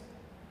things.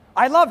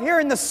 I love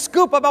hearing the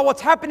scoop about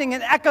what's happening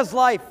in Eka's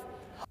life.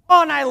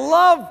 Oh, and I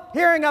love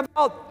hearing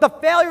about the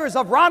failures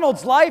of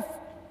Ronald's life.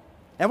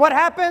 And what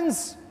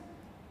happens?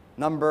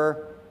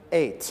 Number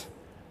 8,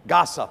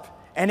 gossip.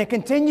 And it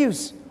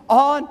continues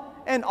on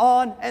and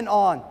on and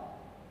on.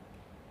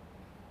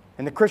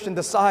 And the Christian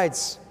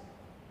decides,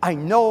 I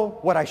know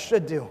what I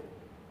should do,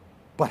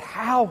 but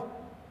how?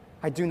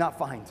 I do not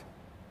find.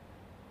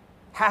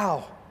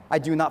 How? I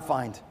do not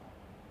find.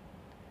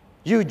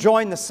 You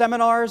join the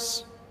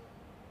seminars.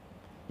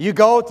 You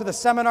go to the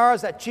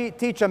seminars that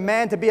teach a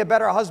man to be a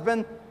better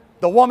husband,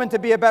 the woman to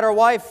be a better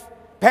wife,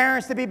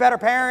 parents to be better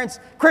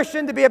parents,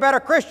 Christian to be a better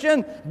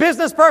Christian,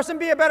 business person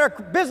be a better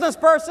business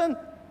person.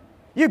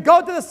 You go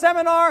to the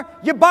seminar,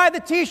 you buy the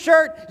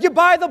t-shirt, you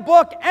buy the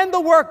book and the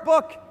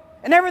workbook,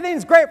 and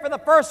everything's great for the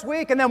first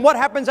week. And then what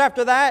happens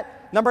after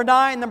that? Number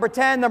 9, number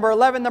 10, number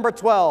 11, number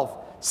 12.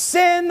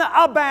 Sin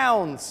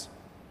abounds.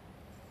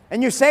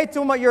 And you say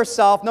to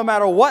yourself, no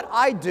matter what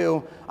I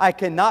do, I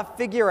cannot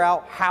figure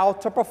out how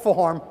to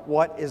perform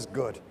what is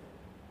good.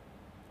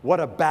 What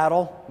a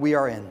battle we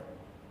are in.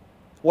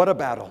 What a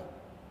battle.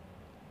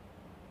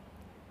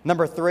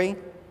 Number 3,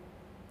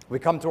 we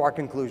come to our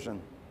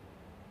conclusion.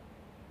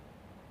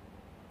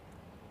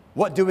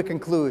 What do we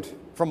conclude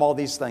from all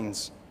these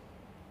things?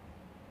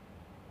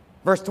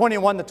 Verse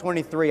 21 to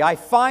 23, I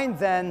find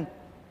then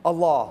a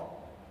law,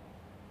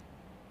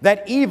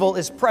 that evil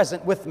is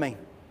present with me,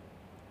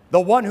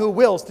 the one who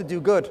wills to do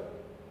good.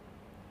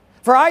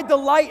 For I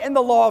delight in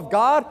the law of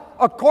God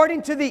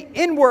according to the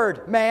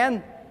inward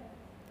man,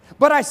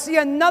 but I see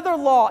another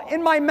law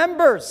in my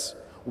members,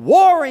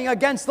 warring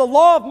against the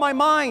law of my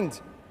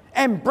mind,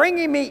 and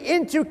bringing me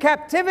into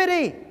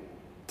captivity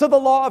to the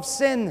law of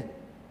sin,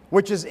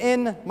 which is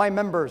in my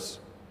members.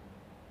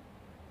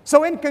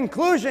 So in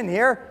conclusion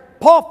here,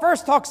 Paul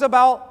first talks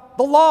about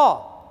the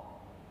law.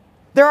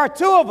 There are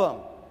 2 of them.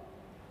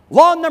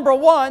 Law number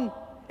 1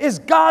 is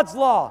God's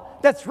law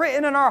that's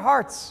written in our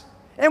hearts,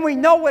 and we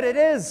know what it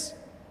is.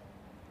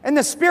 And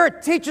the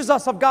Spirit teaches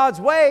us of God's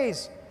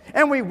ways,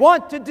 and we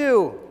want to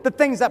do the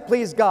things that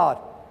please God.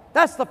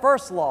 That's the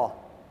first law.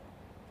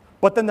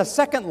 But then the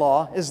second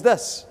law is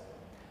this,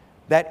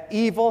 that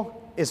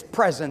evil is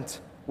present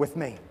with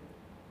me.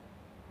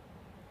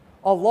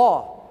 A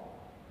law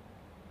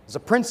is a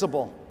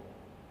principle.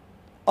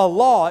 A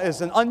law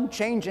is an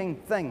unchanging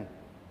thing.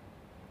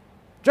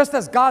 Just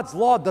as God's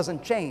law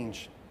doesn't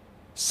change,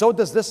 so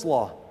does this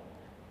law.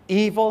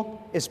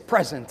 Evil is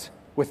present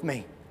with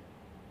me.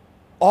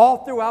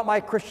 All throughout my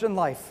Christian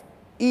life,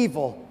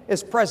 evil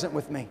is present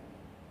with me.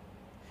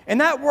 And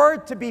that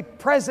word, to be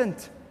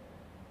present,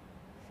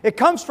 it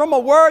comes from a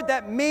word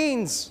that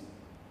means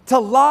to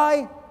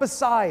lie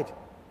beside.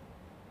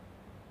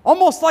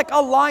 Almost like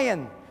a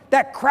lion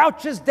that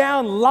crouches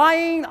down,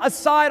 lying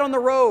aside on the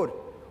road,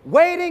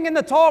 waiting in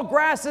the tall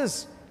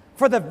grasses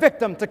for the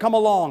victim to come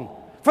along,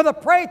 for the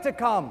prey to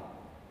come.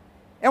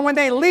 And when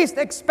they least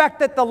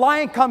expect it, the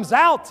lion comes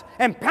out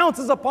and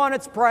pounces upon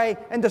its prey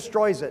and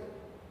destroys it.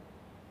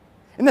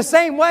 In the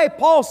same way,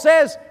 Paul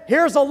says,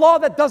 here's a law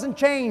that doesn't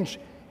change.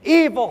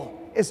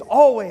 Evil is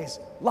always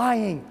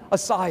lying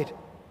aside,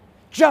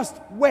 just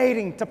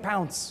waiting to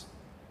pounce.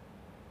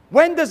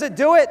 When does it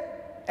do it?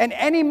 In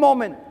any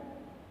moment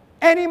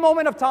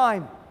of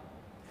time.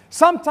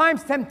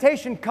 Sometimes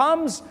temptation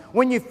comes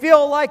when you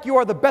feel like you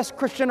are the best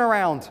Christian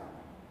around.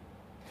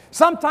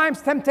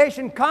 Sometimes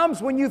temptation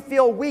comes when you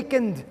feel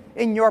weakened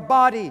in your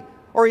body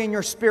or in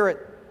your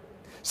spirit.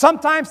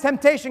 Sometimes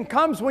temptation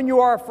comes when you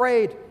are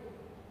afraid.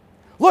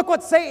 Look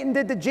what Satan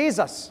did to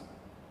Jesus.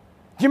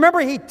 Do you remember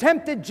he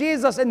tempted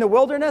Jesus in the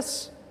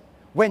wilderness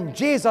when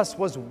Jesus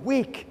was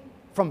weak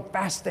from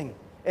fasting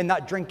and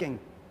not drinking?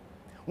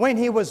 When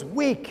he was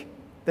weak,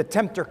 the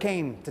tempter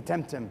came to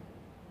tempt him.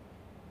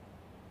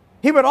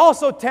 He would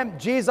also tempt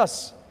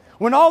Jesus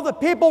when all the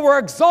people were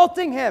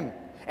exalting him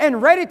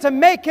and ready to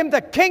make him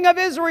the king of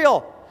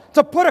Israel,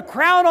 to put a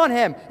crown on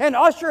him and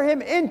usher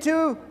him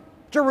into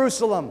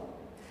Jerusalem.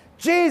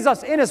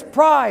 Jesus, in his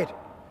pride,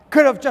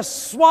 could have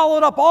just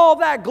swallowed up all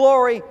that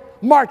glory,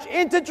 march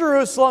into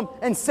Jerusalem,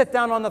 and sit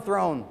down on the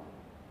throne.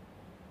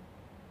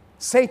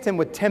 Satan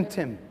would tempt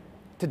him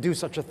to do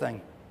such a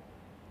thing.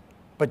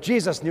 But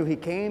Jesus knew he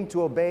came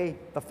to obey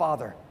the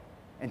Father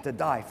and to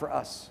die for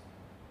us.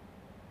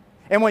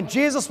 And when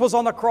Jesus was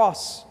on the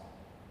cross,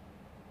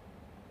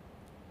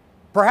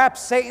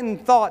 perhaps Satan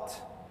thought,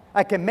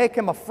 I can make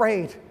him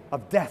afraid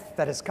of death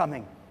that is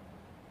coming.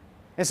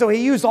 And so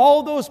he used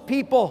all those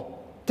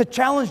people to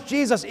challenge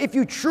Jesus. If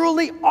you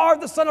truly are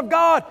the Son of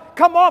God,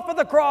 come off of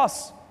the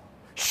cross.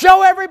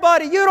 Show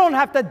everybody you don't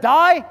have to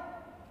die.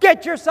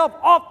 Get yourself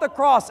off the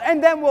cross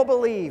and then we'll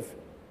believe.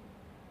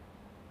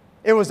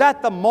 It was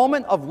at the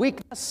moment of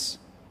weakness,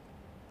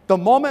 the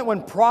moment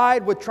when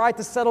pride would try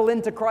to settle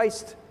into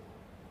Christ,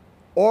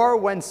 or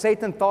when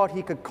Satan thought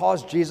he could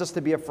cause Jesus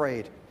to be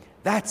afraid.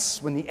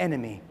 That's when the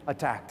enemy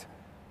attacked.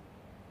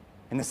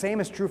 And the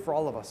same is true for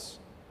all of us.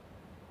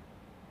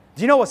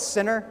 Do you know a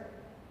sinner?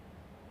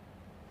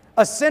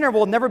 A sinner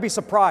will never be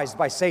surprised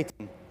by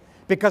Satan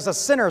because a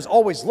sinner is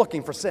always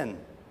looking for sin.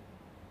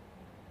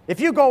 If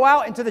you go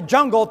out into the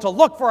jungle to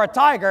look for a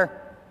tiger,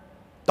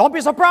 don't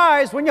be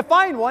surprised when you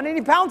find one and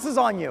he pounces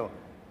on you.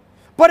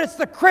 But it's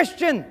the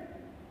Christian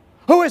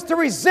who is to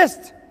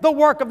resist the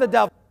work of the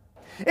devil.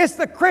 It's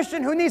the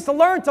Christian who needs to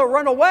learn to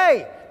run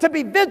away, to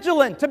be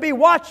vigilant, to be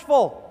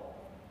watchful.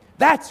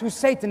 That's who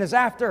Satan is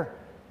after.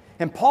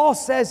 And Paul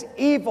says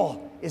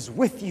evil is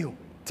with you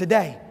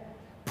today,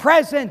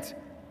 present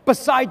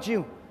beside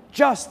you,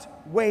 just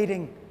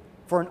waiting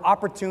for an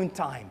opportune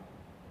time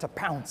to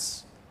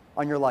pounce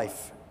on your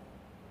life.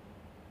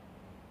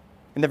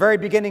 In the very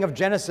beginning of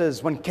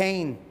Genesis, when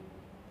Cain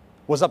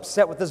was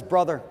upset with his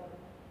brother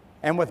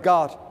and with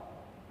God,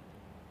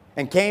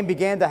 and Cain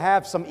began to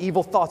have some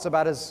evil thoughts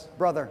about his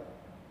brother,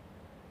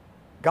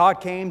 God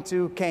came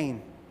to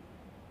Cain,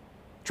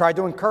 tried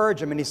to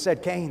encourage him, and he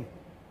said, Cain,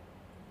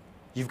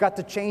 you've got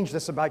to change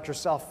this about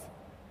yourself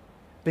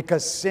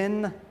because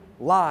sin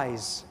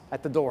lies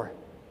at the door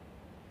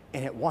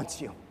and it wants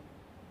you.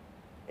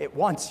 It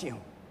wants you.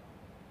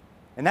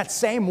 And that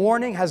same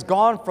warning has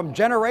gone from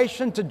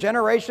generation to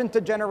generation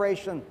to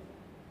generation.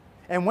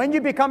 And when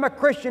you become a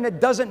Christian, it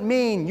doesn't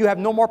mean you have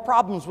no more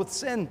problems with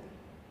sin.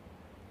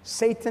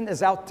 Satan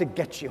is out to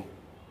get you,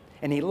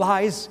 and he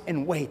lies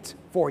in wait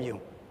for you.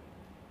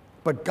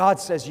 But God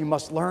says you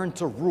must learn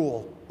to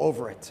rule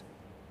over it.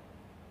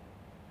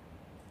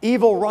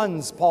 Evil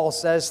runs, Paul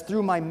says,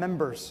 through my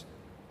members.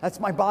 That's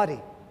my body.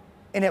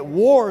 And it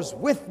wars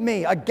with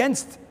me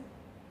against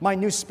my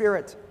new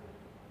spirit.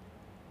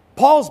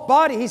 Paul's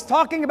body, he's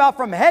talking about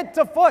from head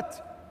to foot.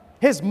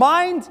 His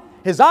mind,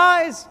 his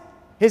eyes,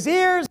 his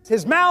ears,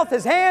 his mouth,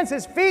 his hands,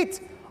 his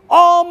feet.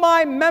 All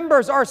my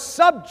members are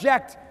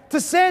subject to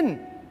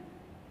sin.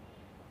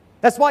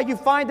 That's why you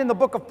find in the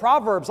book of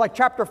Proverbs, like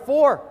chapter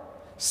 4,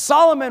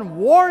 Solomon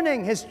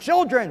warning his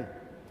children,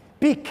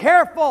 be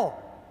careful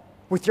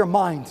with your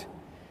mind.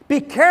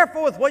 Be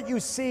careful with what you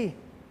see.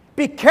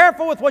 Be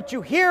careful with what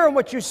you hear and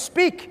what you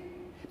speak.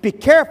 Be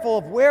careful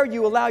of where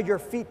you allow your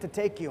feet to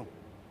take you.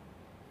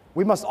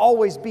 We must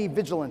always be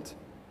vigilant.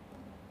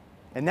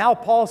 And now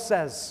Paul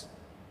says,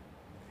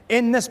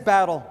 in this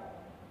battle,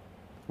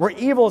 where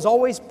evil is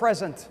always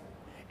present,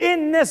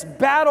 in this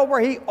battle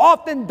where he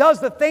often does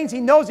the things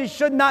he knows he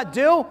should not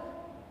do,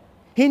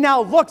 he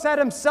now looks at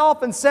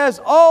himself and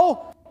says,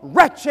 "Oh,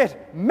 wretched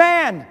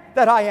man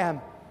that I am.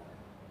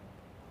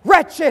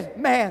 Wretched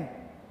man.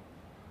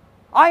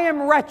 I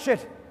am wretched."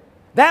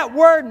 That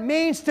word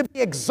means to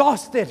be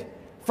exhausted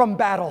from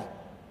battle.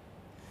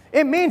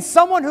 It means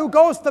someone who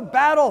goes to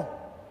battle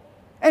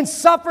and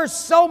suffers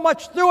so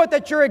much through it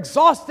that you're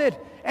exhausted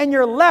and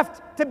you're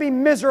left to be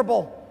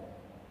miserable.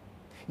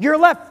 You're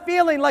left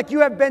feeling like you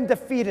have been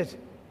defeated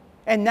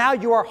and now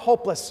you are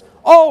hopeless.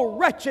 Oh,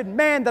 wretched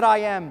man that I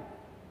am.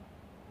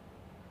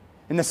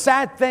 And the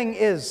sad thing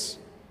is,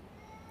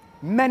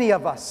 many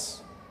of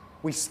us,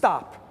 we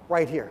stop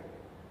right here.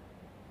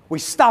 We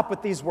stop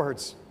with these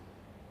words.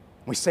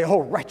 We say, "Oh,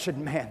 wretched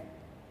man.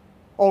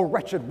 Oh,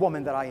 wretched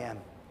woman that I am.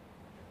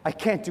 I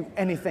can't do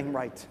anything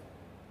right.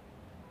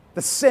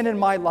 The sin in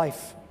my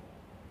life.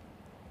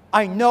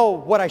 I know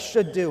what I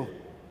should do,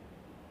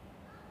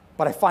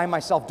 but I find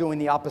myself doing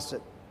the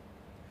opposite.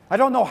 I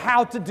don't know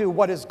how to do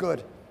what is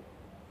good.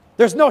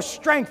 There's no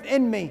strength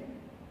in me."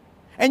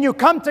 And you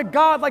come to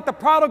God like the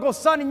prodigal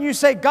son and you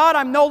say, "God,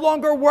 I'm no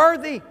longer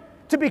worthy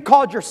to be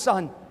called your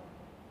son.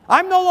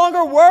 I'm no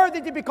longer worthy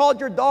to be called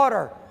your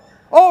daughter.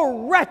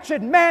 Oh,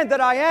 wretched man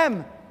that I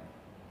am."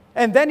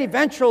 And then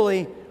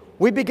eventually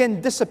we begin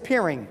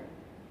disappearing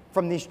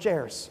from these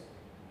chairs.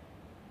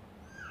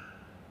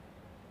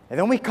 And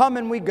then we come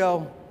and we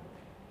go,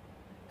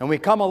 and we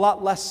come a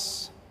lot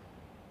less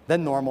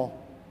than normal,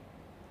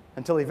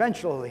 until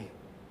eventually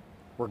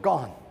we're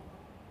gone.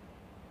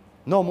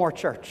 No more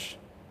church.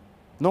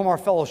 No more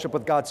fellowship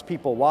with God's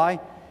people. Why?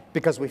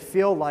 Because we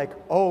feel like,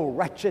 "Oh,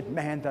 wretched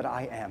man that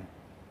I am.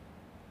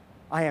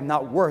 I am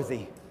not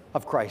worthy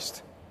of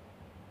Christ."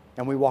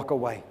 And we walk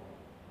away.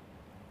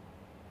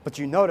 But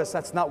you notice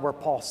that's not where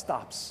Paul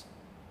stops.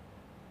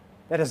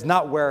 That is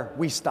not where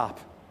we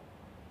stop.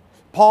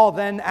 Paul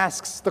then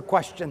asks the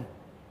question,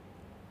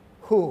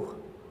 Who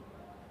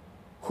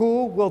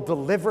will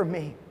deliver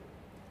me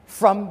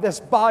from this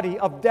body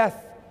of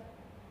death?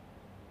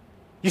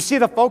 You see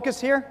the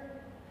focus here?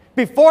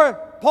 Before,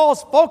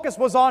 Paul's focus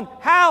was on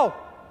how.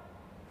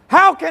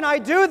 How can I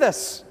do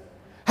this?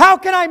 How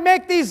can I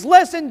make these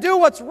lists and do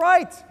what's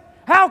right?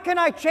 How can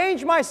I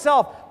change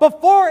myself?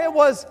 Before it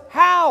was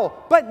how,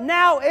 but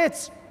now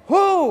it's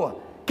who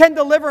can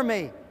deliver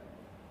me.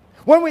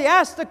 When we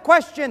ask the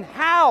question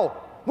how,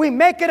 we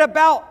make it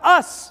about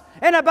us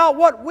and about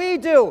what we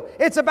do.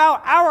 It's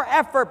about our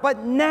effort, but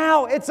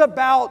now it's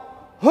about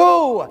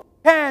who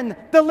can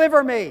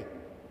deliver me.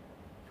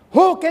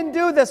 Who can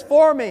do this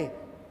for me?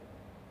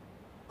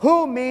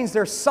 Who means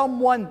there's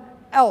someone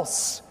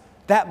else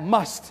that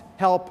must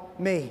help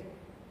me.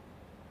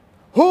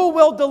 Who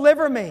will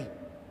deliver me?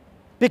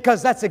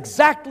 Because that's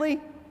exactly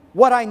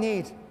what I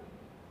need.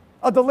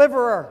 A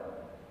deliverer.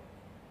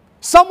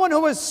 Someone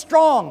who is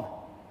strong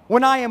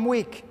when I am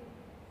weak.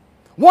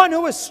 One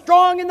who is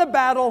strong in the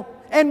battle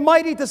and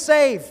mighty to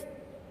save.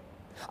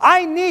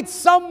 I need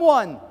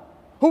someone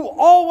who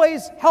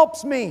always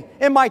helps me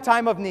in my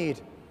time of need.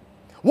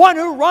 One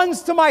who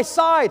runs to my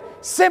side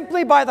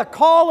simply by the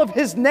call of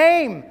his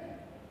name.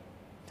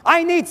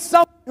 I need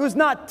someone who's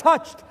not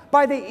touched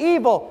by the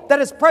evil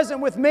that is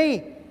present with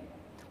me,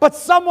 but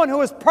someone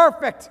who is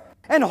perfect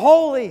and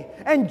holy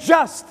and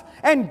just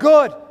and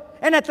good,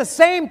 and at the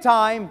same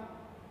time,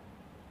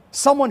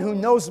 someone who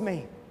knows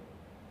me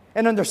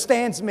and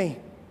understands me.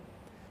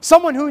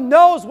 Someone who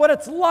knows what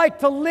it's like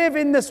to live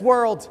in this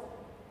world.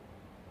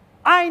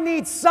 I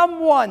need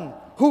someone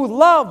who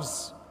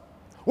loves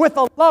with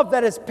a love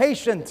that is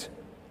patient,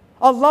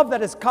 a love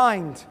that is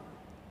kind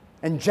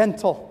and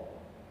gentle,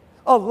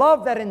 a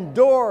love that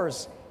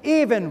endures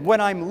even when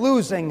I'm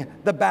losing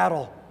the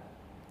battle.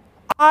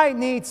 I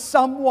need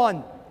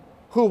someone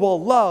who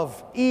will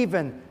love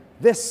even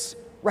this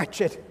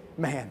wretched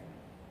man.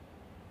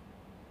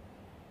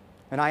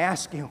 And I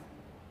ask you,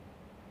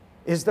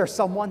 is there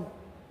someone?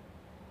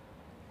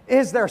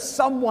 Is there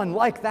someone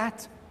like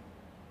that?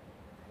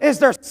 Is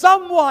there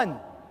someone,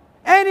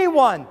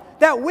 anyone,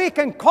 that we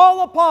can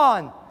call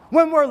upon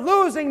when we're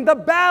losing the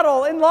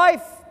battle in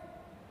life?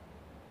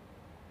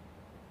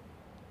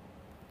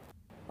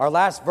 Our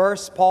last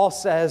verse, Paul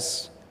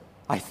says,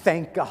 I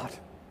thank God.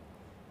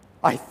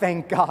 I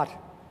thank God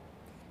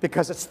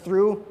because it's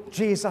through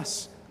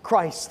Jesus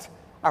Christ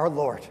our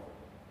Lord.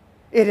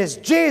 It is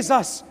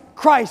Jesus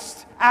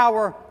Christ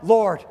our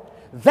Lord.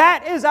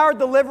 That is our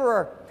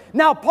deliverer.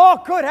 Now, Paul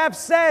could have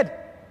said,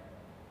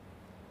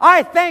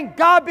 I thank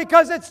God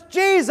because it's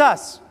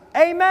Jesus.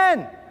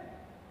 Amen.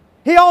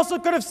 He also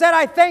could have said,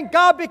 I thank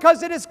God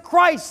because it is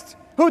Christ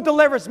who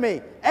delivers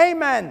me.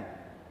 Amen.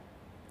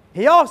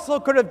 He also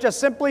could have just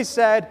simply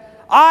said,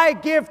 I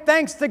give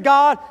thanks to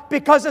God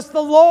because it's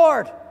the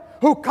Lord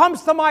who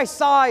comes to my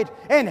side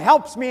and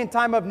helps me in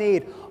time of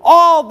need.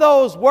 All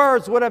those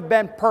words would have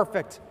been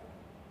perfect.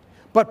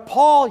 But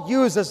Paul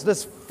uses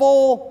this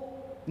full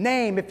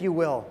name, if you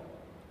will,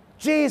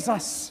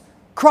 Jesus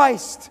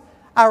Christ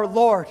our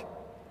Lord,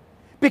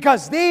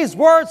 because these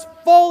words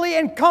fully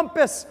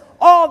encompass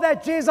all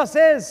that Jesus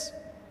is.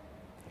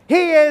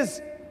 He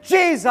is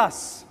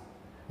Jesus.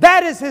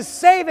 That is His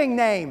saving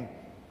name.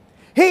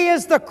 He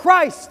is the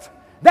Christ.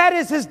 That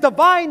is His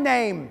divine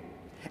name.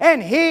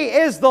 And He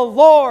is the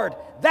Lord.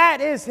 That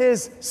is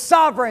His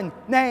sovereign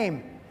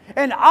name.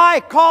 And I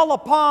call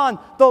upon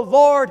the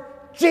Lord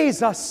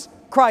Jesus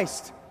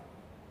Christ.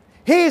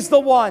 He's the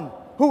one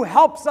who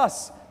helps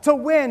us to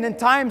win in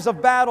times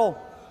of battle.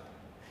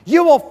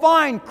 You will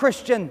find,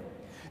 Christian,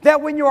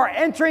 that when you are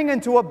entering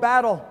into a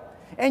battle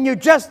and you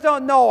just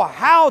don't know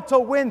how to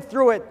win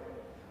through it,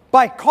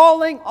 by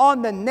calling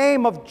on the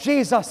name of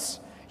Jesus,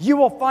 you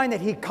will find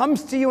that He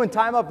comes to you in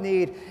time of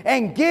need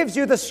and gives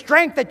you the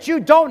strength that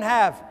you don't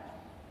have.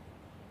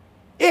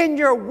 In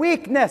your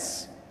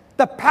weakness,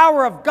 the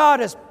power of God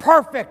is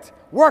perfect,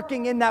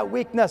 working in that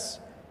weakness.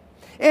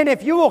 And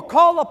if you will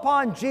call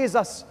upon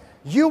Jesus,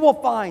 you will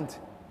find,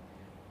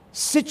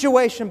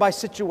 situation by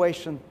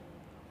situation,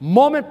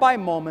 moment by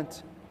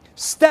moment,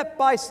 step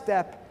by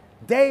step,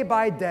 day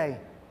by day,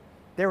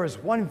 there is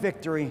one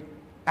victory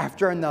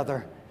after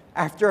another,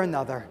 after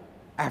another,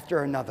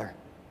 after another.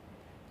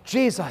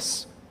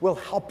 Jesus will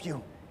help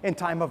you in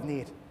time of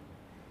need.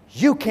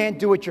 You can't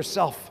do it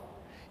yourself.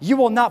 You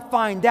will not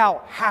find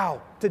out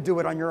how to do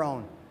it on your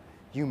own.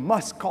 You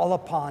must call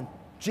upon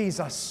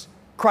Jesus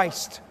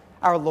Christ,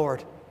 our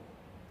Lord.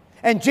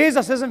 And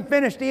Jesus isn't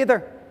finished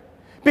either,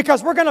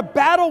 because we're going to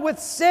battle with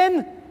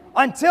sin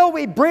until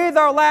we breathe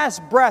our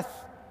last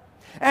breath.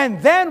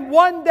 And then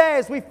one day,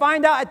 as we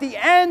find out at the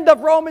end of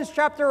Romans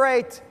chapter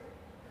 8,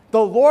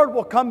 the Lord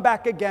will come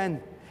back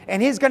again,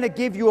 and He's going to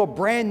give you a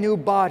brand new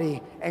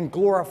body and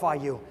glorify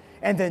you.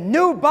 And the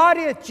new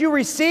body that you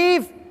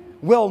receive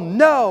will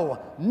know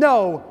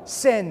no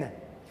sin.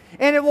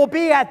 And it will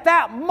be at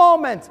that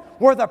moment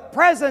where the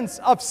presence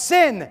of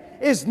sin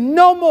is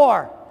no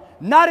more.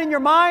 Not in your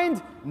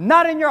mind,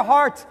 not in your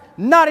heart,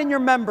 not in your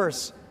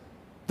members.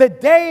 The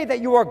day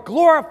that you are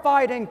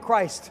glorified in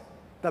Christ,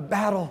 the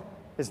battle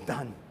is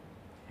done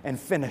and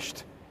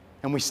finished.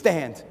 And we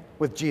stand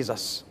with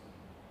Jesus.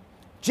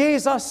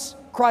 Jesus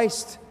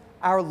Christ,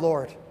 our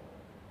Lord,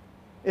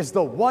 is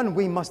the one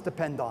we must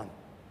depend on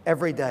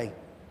every day.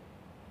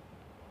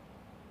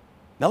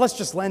 Now let's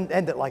just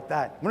end it like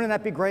that. Wouldn't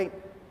that be great?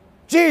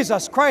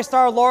 Jesus Christ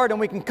our Lord, and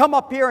we can come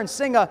up here and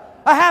sing a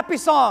happy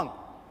song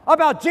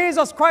about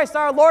Jesus Christ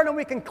our Lord, and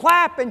we can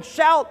clap and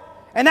shout,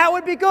 and that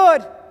would be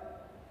good.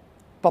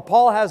 But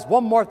Paul has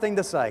one more thing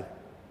to say.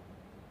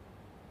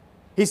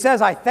 He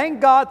says, I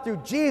thank God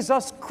through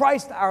Jesus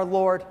Christ our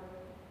Lord.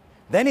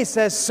 Then he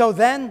says, so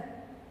then,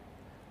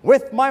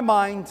 with my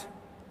mind,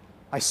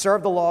 I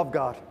serve the law of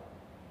God.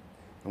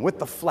 And with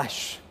the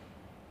flesh,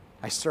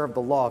 I serve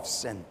the law of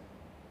sin.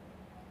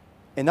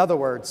 In other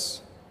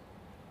words,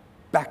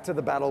 back to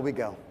the battle we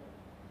go.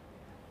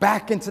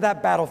 Back into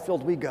that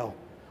battlefield we go,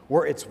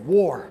 where it's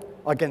war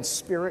against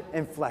spirit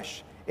and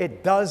flesh.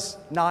 It does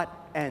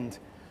not end.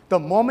 The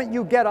moment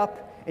you get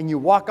up and you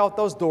walk out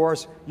those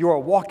doors, you are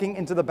walking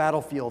into the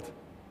battlefield.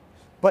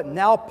 But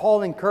now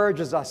Paul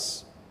encourages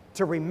us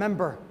to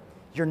remember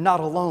you're not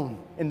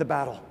alone in the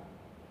battle.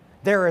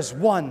 There is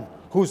one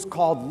who's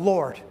called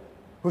Lord,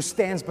 who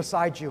stands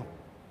beside you,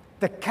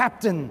 the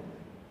captain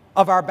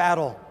of our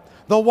battle,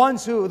 the one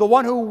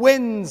who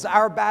wins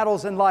our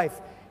battles in life.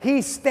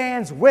 He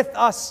stands with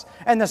us,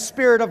 and the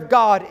Spirit of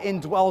God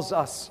indwells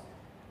us.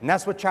 And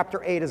that's what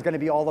chapter 8 is going to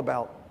be all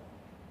about.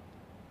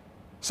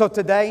 So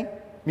today,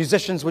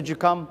 musicians, would you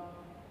come?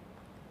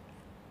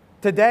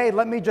 Today,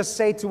 let me just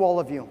say to all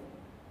of you,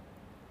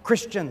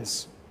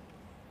 Christians,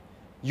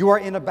 you are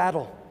in a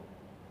battle.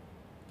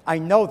 I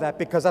know that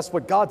because that's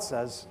what God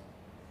says.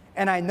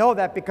 And I know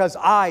that because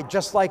I,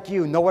 just like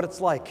you, know what it's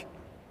like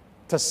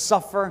to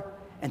suffer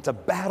and to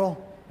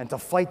battle and to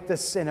fight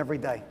this sin every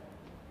day.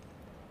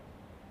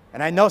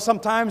 And I know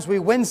sometimes we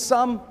win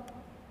some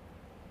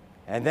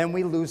and then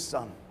we lose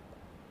some.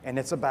 And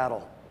it's a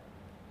battle.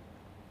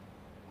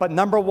 But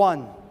number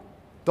one,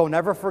 don't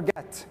ever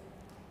forget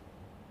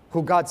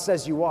who God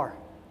says you are.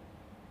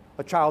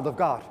 A child of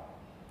God.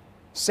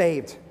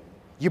 Saved.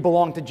 You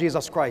belong to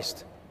Jesus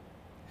Christ.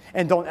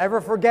 And don't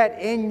ever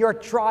forget, in your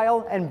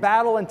trial and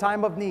battle and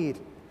time of need,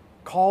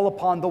 call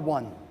upon the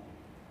one.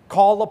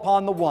 Call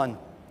upon the one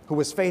who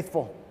is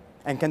faithful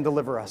and can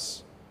deliver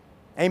us.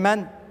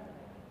 Amen?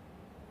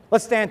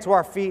 Let's stand to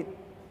our feet.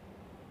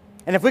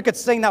 And if we could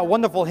sing that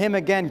wonderful hymn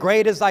again,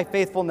 Great is Thy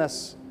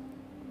Faithfulness.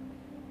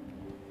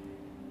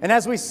 And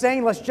as we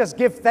sing, let's just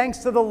give thanks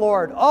to the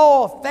Lord.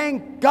 Oh,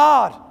 thank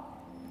God.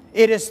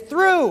 It is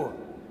through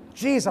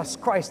Jesus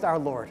Christ our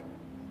Lord.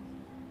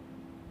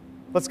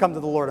 Let's come to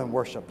the Lord and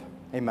worship.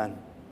 Amen.